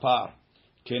midam apar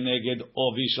keneged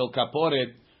ovi shel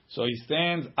kaporet. So he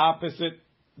stands opposite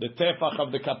the tefach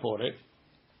of the kaporet.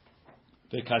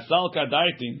 The kasal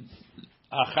kadaitin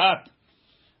achat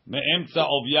me'emtza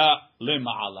ovya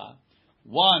lema'ala.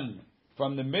 One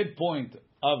from the midpoint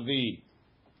of the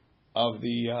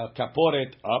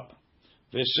kaporet up.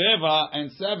 V'sheva and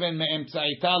 7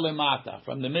 me'emtzaita lemata,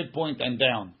 from the midpoint and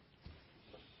down.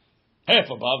 Half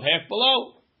above, half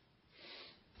below.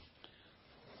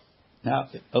 Now,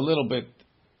 a little bit,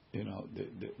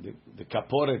 the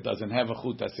kaporet doesn't have a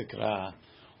chuta sikra.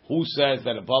 Who says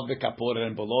that above the kaporet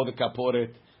and below the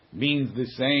kaporet means the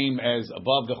same as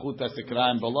above the chuta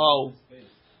sikra and below?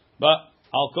 But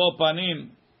al kol panim,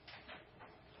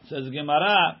 says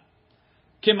Gemara,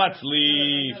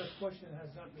 kimatzlif.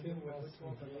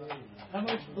 How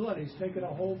much blood? He's taken a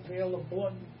whole pail of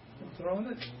blood and thrown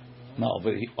it? No,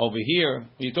 but over here,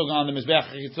 you're talking on the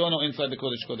Mizbeach Chitzon or inside the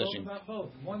Kodesh Kodashim?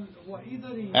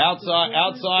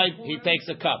 Outside, he takes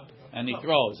a cup and he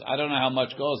throws. I don't know how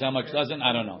much goes, how much doesn't,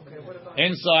 I don't know.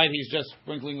 Inside, he's just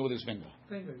sprinkling it with his finger.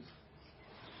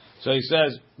 So he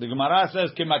says, the Gemara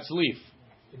says, kimatzlif.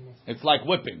 It's like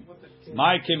whipping.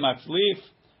 My kimatzlif,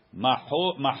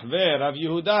 mahve Rav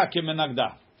Yehuda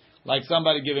kimenagda. Like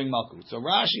somebody giving malkut. So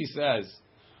Rashi says,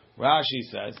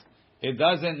 it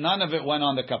doesn't, none of it went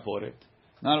on the kaporet.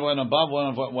 None of it went above,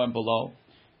 none of it went below.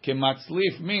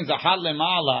 Kimatzlif means a hat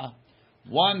lemala,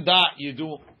 one dot you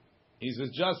do. He says,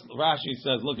 just, Rashi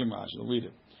says, look in Rashi, we'll read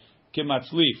it.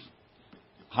 Kimatzlif.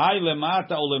 Hai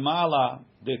lemata o lemala,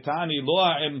 detani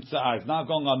loa emtsa'a. It's not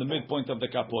going on the midpoint of the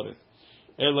kaporet.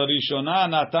 El rishona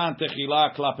natan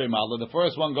techila klape mala. The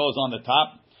first one goes on the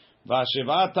top.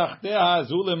 Vasheva tachteha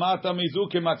zu lemata mizu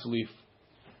kimatzlif.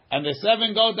 And the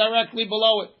 7 go directly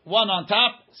below it. 1 on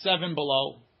top, 7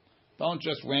 below. Don't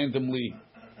just randomly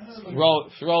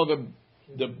throw the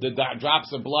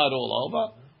drops of blood all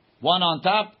over. 1 on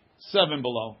top, 7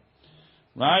 below.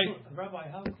 Right? Rabbi,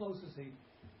 how close is he?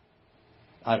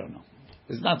 I don't know.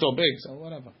 It's not so big, so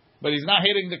whatever. But he's not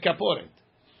hitting the kaporet.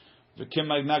 Like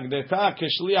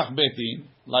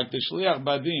the shliach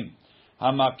badin.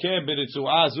 Hamakeh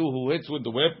b'ritzu'ah zu, who hits with the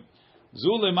whip.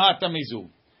 Zu lemata mizu.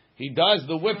 He does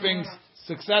the whippings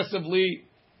successively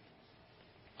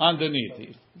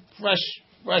underneath.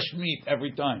 Fresh meat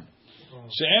every time.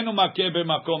 She'enu makeh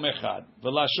b'makom echad.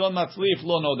 V'lashon matzlif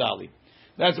lo nodali.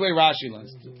 That's the way Rashi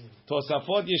learns.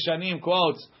 Tosafot Yeshanim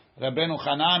quotes Rabbeinu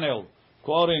Hananel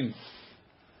quoting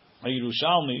a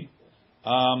Yerushalmi.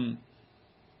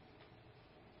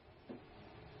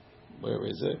 Where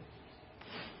is it?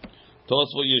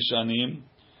 Tosafot Yeshanim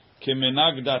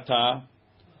kimenag data.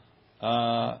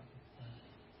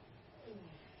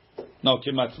 No,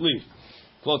 kimatzlif.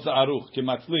 Close to Aruch.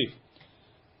 Kimatzlif.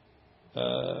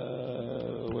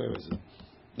 Where is it?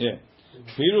 Yeah.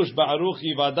 Pirush ba'aruch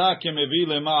yivada kemevi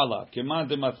lemala. Keman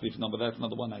de matzlif. No, but that's not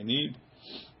the one I need.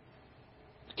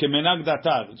 Kemenag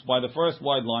datar. It's by the first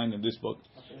wide line in this book.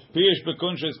 Pirush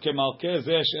bekunches kemalke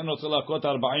zeh she'en rotze lakot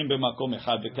 40 b'makom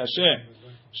echad. V'kashe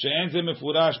she'en ze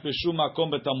mefurash b'shum makom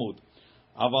betamud.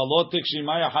 אבל לא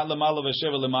תקשימה אחת למעלה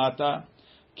ושבע למטה,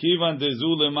 כיוון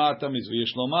דזו למטה מזו.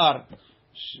 יש לומר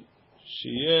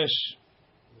שיש...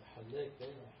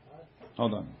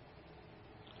 Hold on.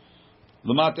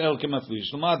 למטה אל כמצלי.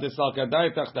 יש לומר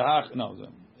דסלקדאי תחתך...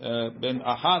 בין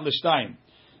 1 ל-2.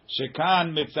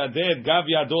 שכאן מצדד גב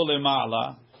ידו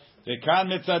למעלה,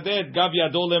 וכאן מצדד גב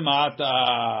ידו למטה.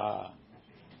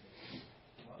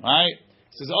 Right?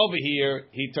 It says over here,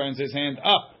 he turns his hand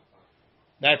up.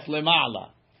 That's lemala,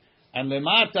 and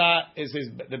lemata is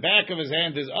the back of his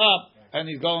hand is up, and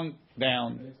he's going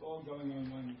down. But it's all going on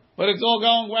one. But it's all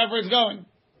going wherever it's going.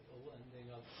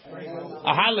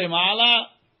 Aha lemala,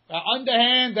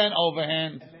 underhand and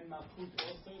overhand. And then malchut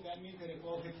also, that means that it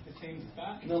all hits the same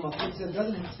spot. No, malchut says it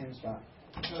doesn't hit the same spot.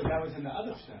 No, that was in the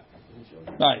other shot.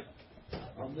 Right.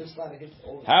 On this spot, it hits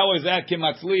all. How is that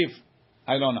kimatzlif?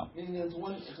 I don't know.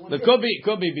 It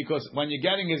could be because when you're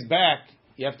getting his back,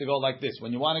 you have to go like this.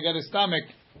 When you want to get his stomach,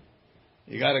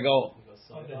 You got to go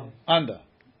under.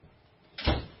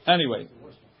 Anyway,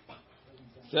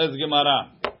 says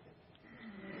Gemara.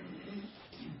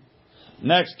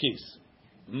 Next case.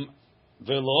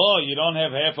 Velo, you don't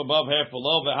have half above, half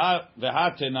below.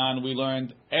 Vehatenan, we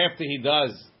learned after he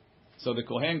does. So the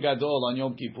Kohen Gadol on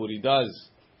Yom Kippur, he does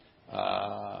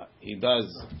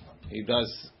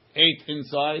 8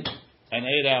 inside and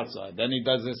 8 outside. Then he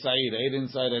does the Sa'id, 8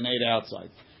 inside and 8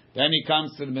 outside. Then he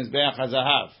comes to the Mizbeach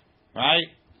HaZahav, right?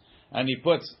 And he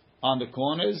puts on the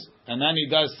corners, and then he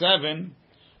does 7,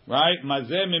 right?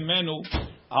 Mazeh mimenu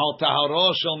al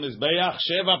tahoro shel Mizbeach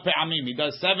sheva pe'amim. He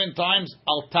does 7 times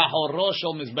al tahoro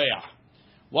shel Mizbeach.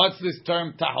 What's this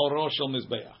term tahoro shel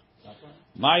Mizbeach?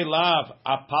 My love,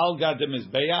 apalga de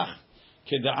Mizbeach,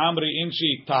 keda amri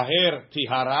inchi taher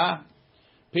tihara.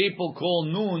 People call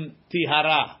noon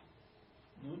tihara.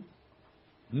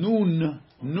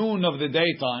 Noon of the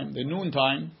daytime, the noon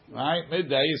time, right?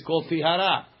 Midday is called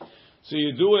tihara. So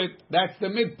you do it, that's the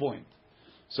midpoint.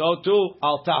 So too,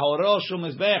 al tahoro shel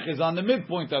Mizbeach is on the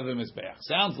midpoint of the Mizbeach.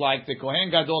 Sounds like the Kohen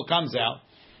Gadol comes out,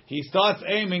 he starts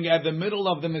aiming at the middle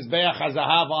of the Mizbeach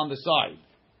HaZahav on the side.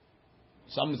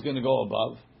 Some is going to go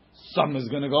above, some is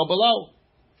going to go below.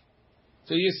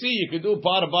 So you see, you could do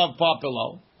part above, part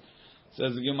below.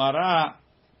 Says the Gemara,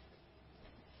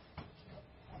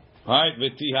 right?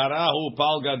 V'tiharahu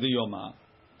palga diyoma.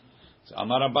 So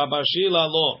Amar Baba Shila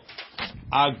lo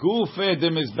agufe de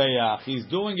mizbeach. He's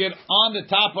doing it on the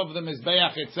top of the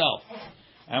mizbeach itself.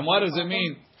 And what does it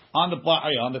mean on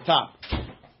the top?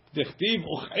 Dichtiv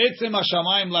uchetzem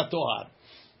hashamayim latohar.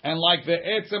 And like the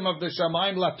etzem of the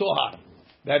shamayim latohar,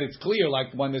 that it's clear,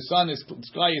 like when the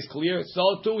sky is clear,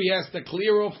 so too he has to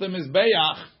clear off the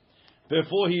mizbeach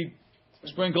before he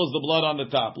sprinkles the blood on the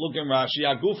top. Look in Rashi.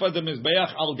 Agufa de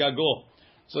mizbeach al gago.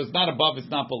 So it's not above, it's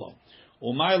not below.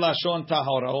 Umay lashon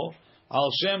tahoro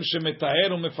al shem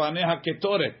shemitaher umefaneha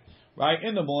ketoret. Right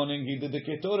in the morning, he did the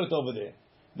ketoret over there.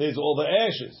 There's all the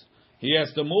ashes. He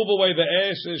has to move away the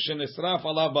ashes. Shenisraf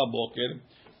alav baboker.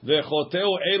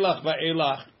 Vechoteu elach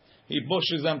va'elach. He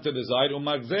pushes them to the side.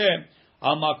 Umagzeh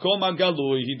al makom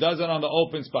galui. He does it on the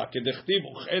open spot. Kedechtiv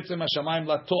uchetzem hashamayim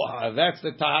latoha. That's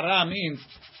the tahara means.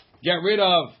 Get rid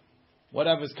of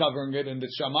whatever's covering it. In the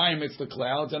shamayim, it's the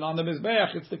clouds, and on the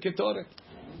mizbeach, it's the ketoret.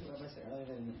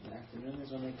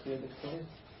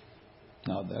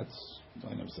 No,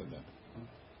 I never said that.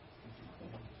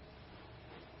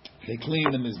 They clean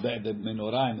the mizbeach, the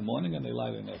menorah in the morning, and they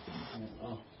light it in the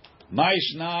afternoon.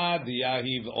 Ma'ishna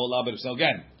diyahiv ola. So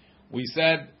again, we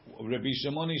said Rabbi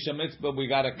Shimon Ish HaMitzvah, we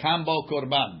got a combo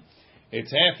korban.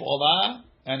 It's half ola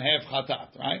and half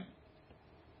chatat, right?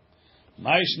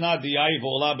 Ma'ishna diyahiv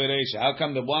ola bereisha. How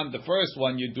come the first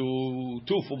one you do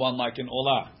 2 for 1 like an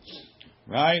ola,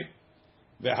 right?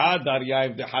 V'hadar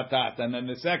yahiv de chatat, and then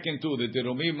the second 2, the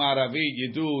dirumi maravi,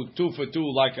 you do 2 for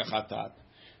 2 like a chatat.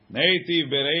 Native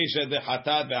bereisha de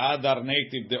chatat v'hadar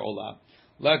native de ola.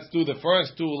 Let's do the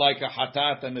first 2 like a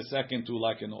hatat and the second 2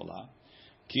 like an ola.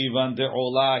 Kivan de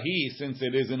ola he, since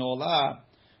it is an ola,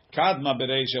 kadma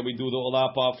bereisha, we do the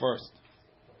ola part first.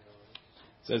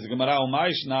 Says Gemara,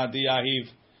 umayshna diyahiv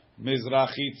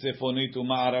mizrachit sefonit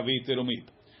uma'aravit terumit.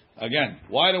 Again,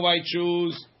 why do I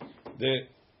choose the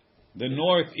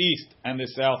northeast and the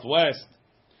southwest?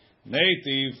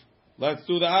 Native, let's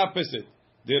do the opposite.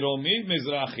 Deromit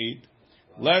mizrachit,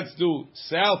 let's do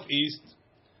southeast.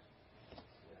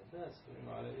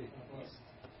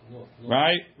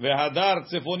 Right?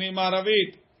 Vehadar tzefoni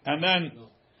maravit, and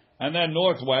then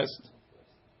northwest.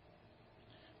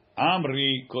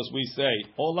 Amri, because we say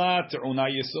ola te'una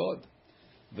yesod.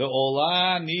 The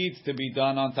ola needs to be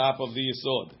done on top of the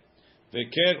yesod.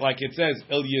 Like it says,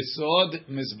 el yesod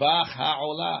mizbach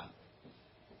ha'ola.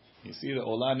 You see, the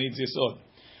ola needs yesod.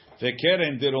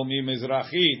 Vekeren deromi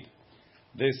mizrachit.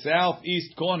 The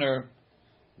southeast corner.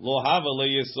 Lo hava le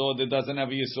yesod, it doesn't have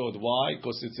a yesod. Why?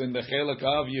 Because it's in the chelak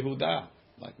of Yehuda,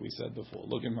 like we said before.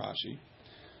 Look in Rashi.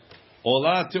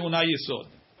 Ola te'una yesod.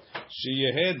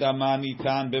 Sheyehe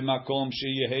damanitan b'makom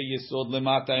sheyehe yesod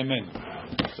lemata imenu.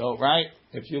 So, right?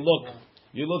 If you look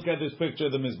at this picture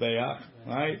of the Mizbeach,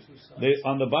 right?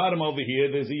 On the bottom over here,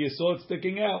 there's a yesod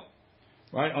sticking out.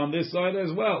 Right? On this side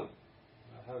as well.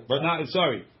 But not,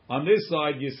 sorry. On this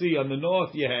side, you see, on the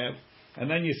north you have, and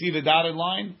then you see the dotted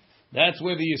line. That's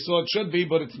where the yesod should be,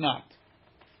 but it's not.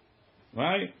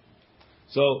 Right?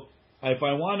 So, if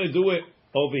I want to do it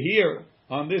over here,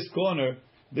 on this corner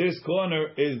is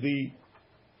the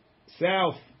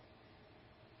south.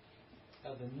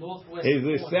 The northwest is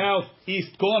the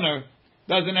southeast corner,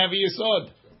 doesn't have a yesod.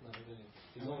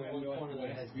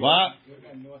 What?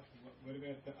 What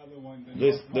about the other one?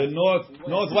 The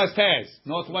northwest has.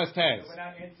 Northwest has. We're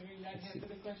not answering that yet to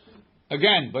the question?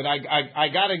 Again, but I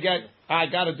gotta get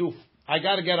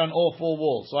on all four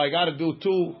walls. So I gotta do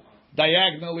two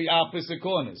diagonally opposite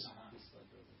corners.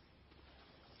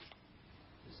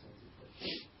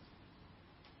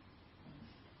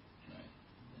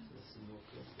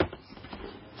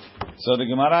 So the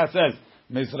Gemara says,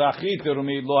 Mizrachi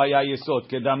terumi lo haya yesod.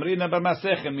 Kedamrina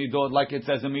b'masechem midot, like it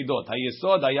says in midot.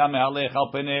 Hayesod haya mehalech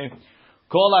al penei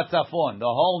kol hatzafon. The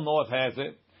whole north has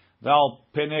it. Val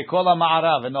penei kol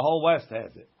ha'ma'arav, and the whole west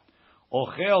has it.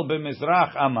 Ochel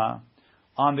b'mizrach ama.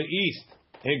 On the east,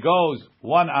 it goes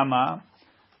one ama.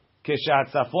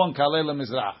 Keshatzafon kalel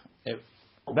mizrach. It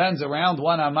bends around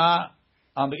one ama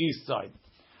on the east side.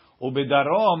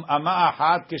 Ubidarom ama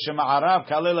achat keshema'arav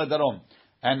kalel darom.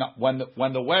 And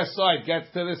when the west side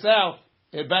gets to the south,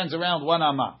 it bends around one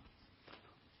amma.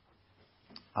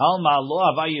 Alma lo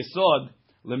hava yesod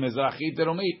lemizrachi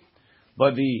terumit,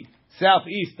 but the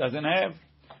southeast doesn't have.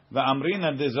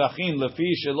 Va'amrina dezachin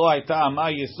lefi shelo hayta amma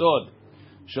yesod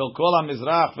shel kol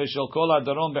hamizrach v'shel kol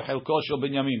hadarom b'chelko shel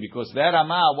Binyamin, because that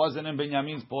amma wasn't in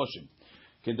Binyamin's portion.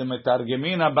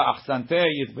 Kedemetargemina ba'achsante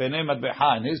yitbene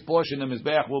madbecha, and his portion, the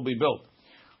mizbeach, will be built.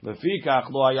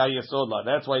 Lefikach lo haya yesod la.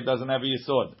 That's why it doesn't have a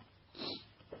yesod.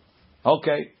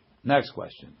 Okay, next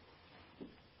question.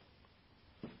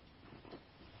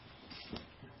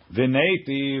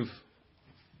 V'neitiv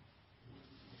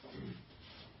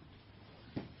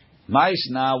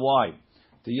Maishna, why?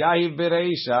 Tiyahiv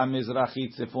bereisha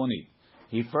mizrachi tzefoni.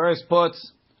 He first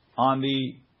puts on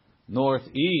the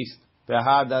northeast,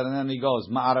 v'hadar, and then he goes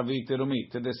ma'aravi terumi,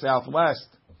 to the southwest.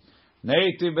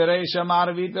 Neitiv bereisha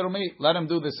ma'aravi terumi. Let him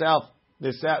do the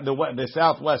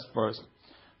southwest first.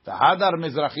 V'hadar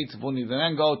mizrachi tzefoni, and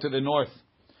then go to the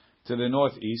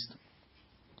northeast.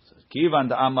 Kivan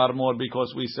da amar more,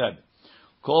 because we said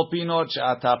kol pinot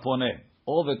she'ata poneh,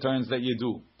 all the turns that you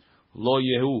do, lo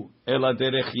yehu ela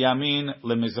derech yamin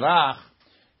lemizrach,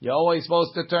 you're always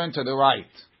supposed to turn to the right,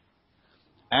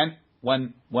 and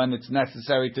when it's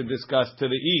necessary to discuss to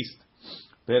the east.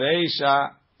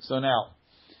 Bereisha. So now,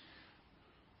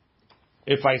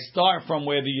 if I start from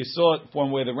where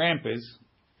the ramp is,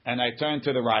 and I turn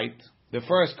to the right, the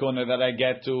first corner that I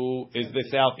get to is the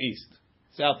southeast.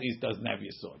 Southeast doesn't have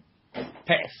yesod.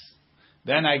 Pass.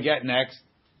 Then I get next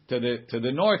to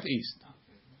the northeast.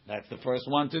 That's the first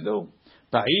one to do.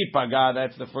 Pa'i paga,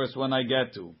 that's the first one I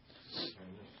get to.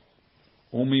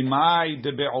 Umimai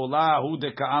de be'olah hu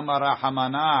de ka'amara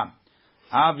hamana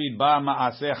avi ba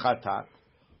ma'aseh chatat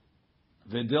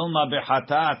v'dilma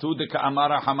be'chatat hu de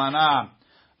ka'amara hamana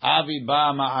avi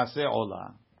ba ma'aseh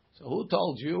olah. So who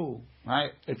told you?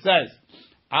 Right? It says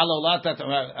al olah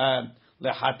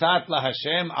lechatat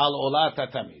laHashem al olah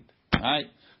tatamid. Right?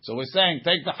 So we're saying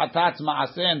take the hatat's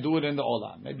ma'aseh and do it in the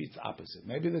olah. Maybe it's opposite.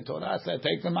 Maybe the Torah said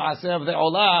take the ma'aseh of the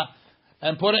olah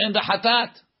and put it in the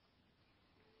hatat.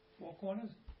 Four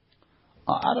corners?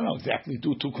 I don't know exactly.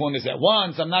 Do two corners at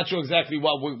once. I'm not sure exactly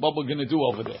what we're going to do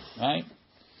over there. Right?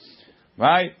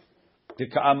 Right?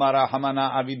 Tika'amara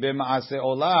hamana avi b'ma'aseh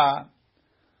olah.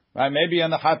 Right? Maybe in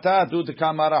the hatat do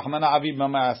tika'amara hamana avi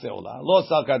b'ma'aseh olah. Lo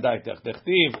sal kadaitech.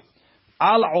 Dechtiv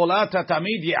al olah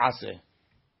tatamid yi'aseh.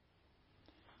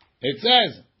 It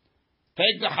says,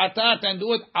 take the hatat and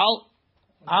do it al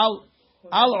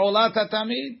olah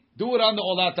tatamid. Do it on the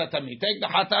olah tatamid. Take the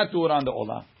hatat, do it on the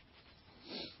olah.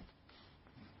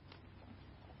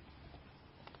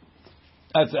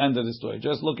 That's the end of the story.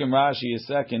 Just look in Rashi a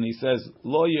second. He says,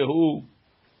 Lo Yehu.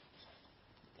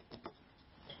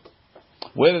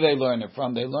 Where do they learn it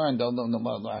from? They learned, don't know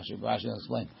Rashi doesn't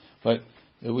explain. But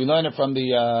we learn it from the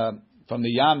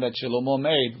Yam that Shlomo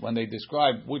made when they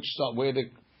described where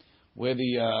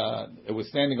it was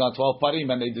standing on 12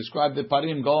 parim, and they described the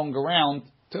parim going around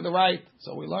to the right.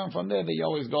 So we learn from there that you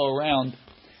always go around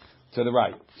to the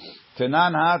right.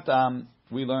 Tenan hatam,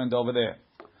 we learned over there.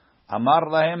 Amar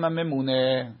lahem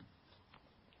ha-memune.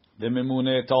 The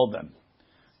memune told them,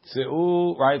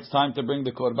 Tzeu, right, it's time to bring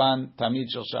the korban tamid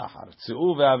shel shachar.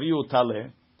 Tzeu ve'aviu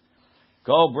taleh.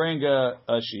 Go bring a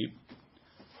sheep.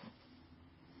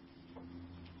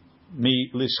 Mi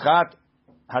lishchat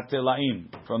Hatelaim,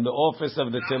 from the office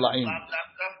of the Telaim.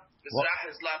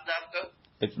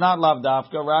 It's not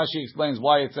lavdafka. Rashi explains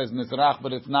why it says Mizrach,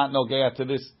 but it's not nogea to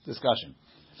this discussion.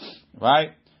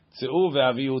 Right? Tzeu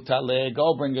ve'aviu taleh,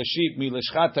 go bring a sheep,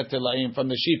 milishchat hatelaim, from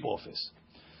the sheep office.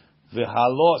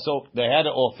 V'halo, so they had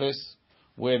an office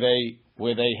where they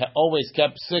always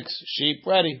kept 6 sheep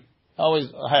ready,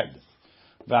 always ahead.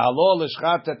 V'halo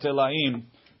lishchat hatelaim,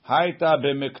 haita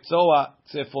b'mikzoa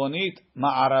tzefonit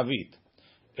ma'aravit.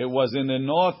 It was in the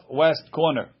northwest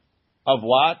corner. of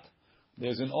what?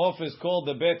 There's an office called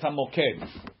the Bet HaMoked.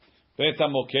 Bet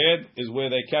HaMoked is where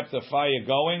they kept the fire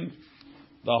going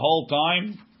the whole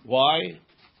time. Why?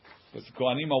 Because the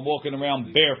Kohanim are walking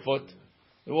around barefoot.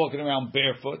 They're walking around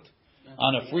barefoot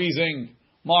on a freezing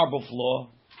marble floor.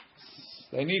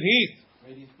 They need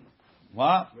heat.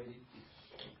 What?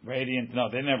 Radiant? No,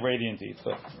 they didn't have radiant heat.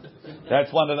 But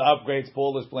that's one of the upgrades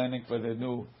Paul is planning for the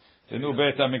new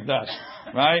Beit HaMikdash,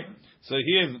 right? So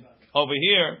over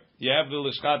here you have the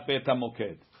Lishkat Beit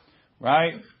HaMoked,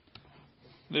 right?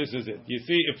 This is it. You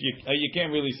see, if you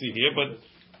can't really see here, but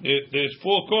there's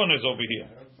 4 corners over here,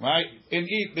 right?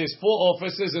 There's 4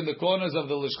 offices in the corners of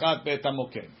the Lishkat Beit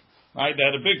HaMoked, right? They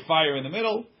had a big fire in the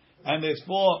middle, and there's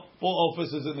 4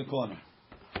 offices in the corner.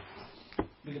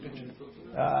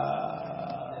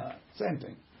 Same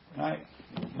thing, right?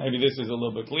 Maybe this is a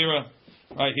little bit clearer.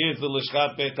 Right, here's the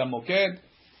Lishkat Beit HaMoked,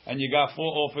 and you got 4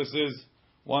 offices,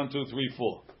 1, 2, 3,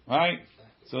 4. Right?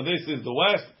 So this is the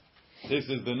west, this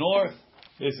is the north,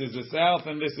 this is the south,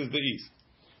 and this is the east.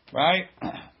 Right?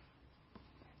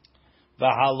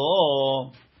 The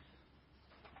halo,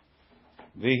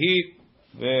 the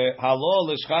halo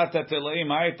Lishkat HaTelaim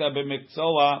Haita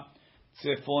b'Mikzoa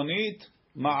Tzefonit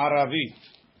Ma'aravit.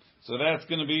 So that's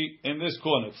going to be in this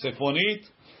corner. Tzefonit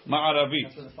Ma'aravit.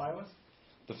 That's where the fire was?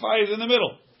 The fire is in the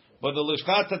middle. But the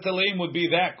Lishkat HaTelaim would be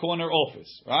that corner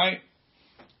office, right?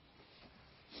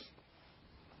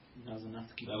 That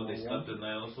they slept at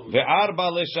night also. The Arba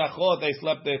Leshachot, they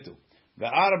slept there too. The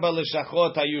Arba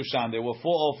Leshachot Hayushan, there were 4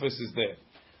 offices there.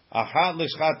 Achat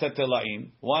Lishkat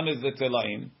HaTelaim, one is the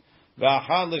Telaim. The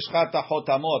Achat Lishkat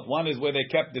HaChotamot, one is where they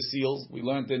kept the seals. We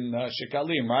learned in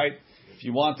Shekalim, right? If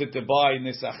you wanted to buy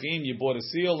Nisachim, you bought a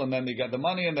seal, and then they got the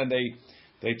money, and then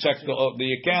they checked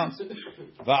the accounts.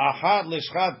 Va'achat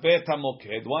lishchat bet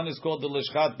hamoked. One is called the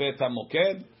lishchat bet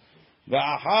hamoked.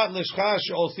 Va'achat lishchat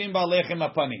she'osim ba lechem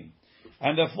hapanim.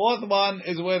 And the 4th one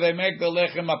is where they make the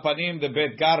lechem hapanim. The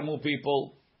Bet Garmu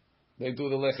people, they do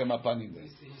the lechem hapanim there.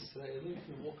 Is the Israeli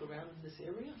can walk around in this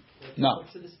area? No.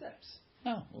 Up to the steps.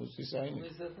 No, who's Israeli? Only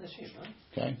the Nashim, right?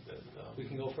 Okay. We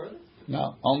can go further.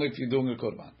 No, only if you're doing a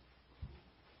korban.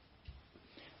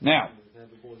 Now,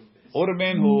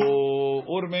 Urmin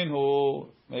who,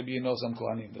 maybe you know some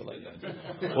Kohanim, they're like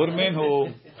that. Urmin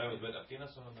who,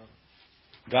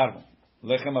 Garmu.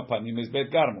 Lechem hapanim is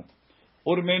Bet Garmu.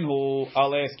 Urmin who,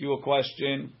 I'll ask you a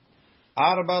question.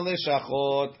 Arba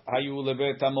leshachot hayu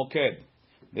lebet hamoked.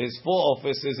 There's 4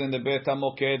 offices in the Bet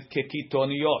HaMoked,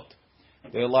 kekitoniot.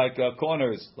 They're like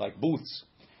corners, like booths.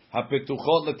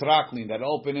 Hapetuchot letraklin, that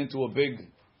open into a big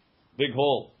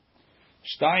hall.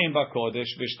 Shtayim bakodesh,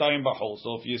 v'shtayim b'chol.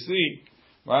 So if you see,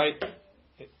 right,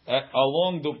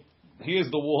 here's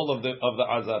the wall of the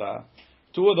Azara.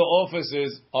 2 of the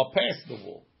offices are past the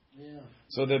wall. Yeah.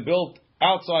 So they're built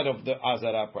outside of the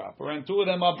Azara proper, and 2 of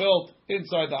them are built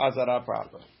inside the Azara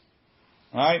proper.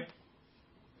 Right?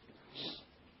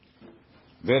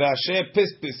 V'rashe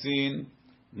pispisin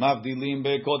mavdilim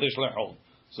bekodesh lechol.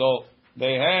 So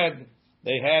they had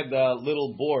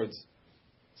little boards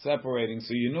separating,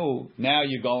 so you knew now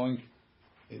you're going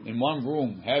in one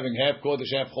room. Having half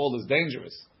kodesh, half chol is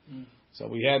dangerous. So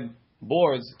we had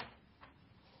boards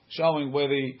showing where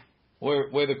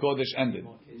the kodesh ended,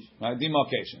 right?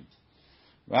 Demarcation,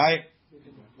 right?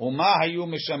 Uma hayu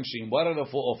mishamshim. What are the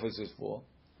 4 offices for?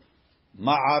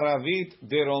 Ma'aravit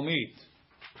deromit,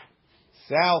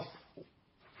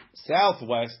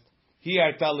 southwest. Hi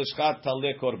hayta lishkat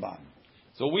taleh korban.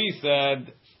 So we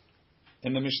said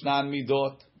in the Mishnah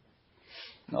Midot.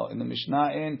 No, in the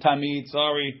Mishnah in Tamid,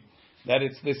 that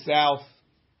it's the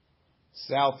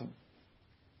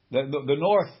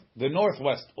the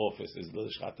northwest office is the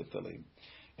Lishkat HaTelaim.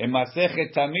 In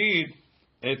Masechet Tamid,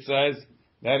 it says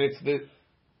that it's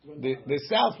the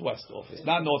southwest office,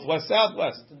 not northwest,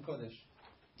 southwest. It's in Kodesh.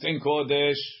 It's in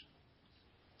Kodesh.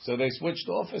 So they switched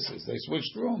offices, they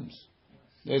switched rooms.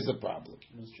 There's the problem.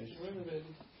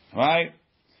 Right?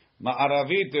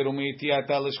 Ma'aravit derumit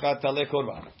yata lishkat taleh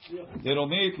korban.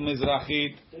 Derumit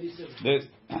mizrachit,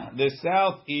 the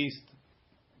southeast.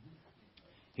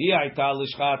 Hi hayta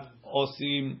lishkat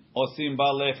osim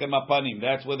ba lechem hapanim.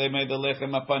 That's where they made the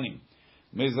lechem hapanim.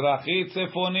 Mizrachit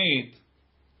tzefonit,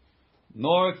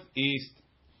 northeast.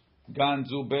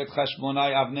 Ganzu bet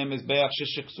Hashmonai avnei mizbeach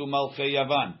sheshiksu malchei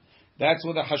Yavan. That's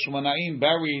where the Hashmonaim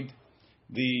buried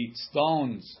the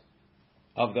stones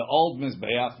of the old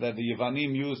Mizbeach that the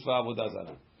Yevanim used for Avodah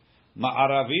Zarah.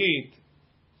 Ma'aravit,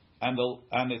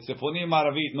 and it's Tzefonim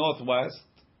Ma'aravit, northwest.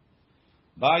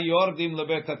 Ba Yordim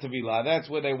Lebet HaTevilah. That's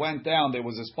where they went down. There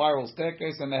was a spiral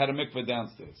staircase and they had a mikveh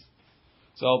downstairs.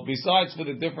 So besides for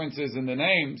the differences in the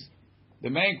names, the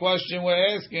main question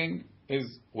we're asking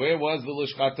is where was the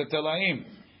Lishchat Telaim?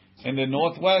 In the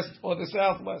northwest or the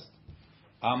southwest?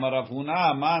 Amar Rav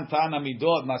Huna, Man Tana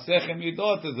Midot, Masechem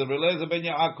Midot is the Rebbe ben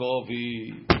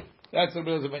Yaakov. That's the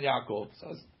Rebbe ben Yaakov. So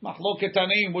it's Machloket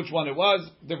Tanaim, which one it was?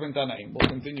 Different Tanaim. We'll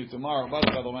continue tomorrow.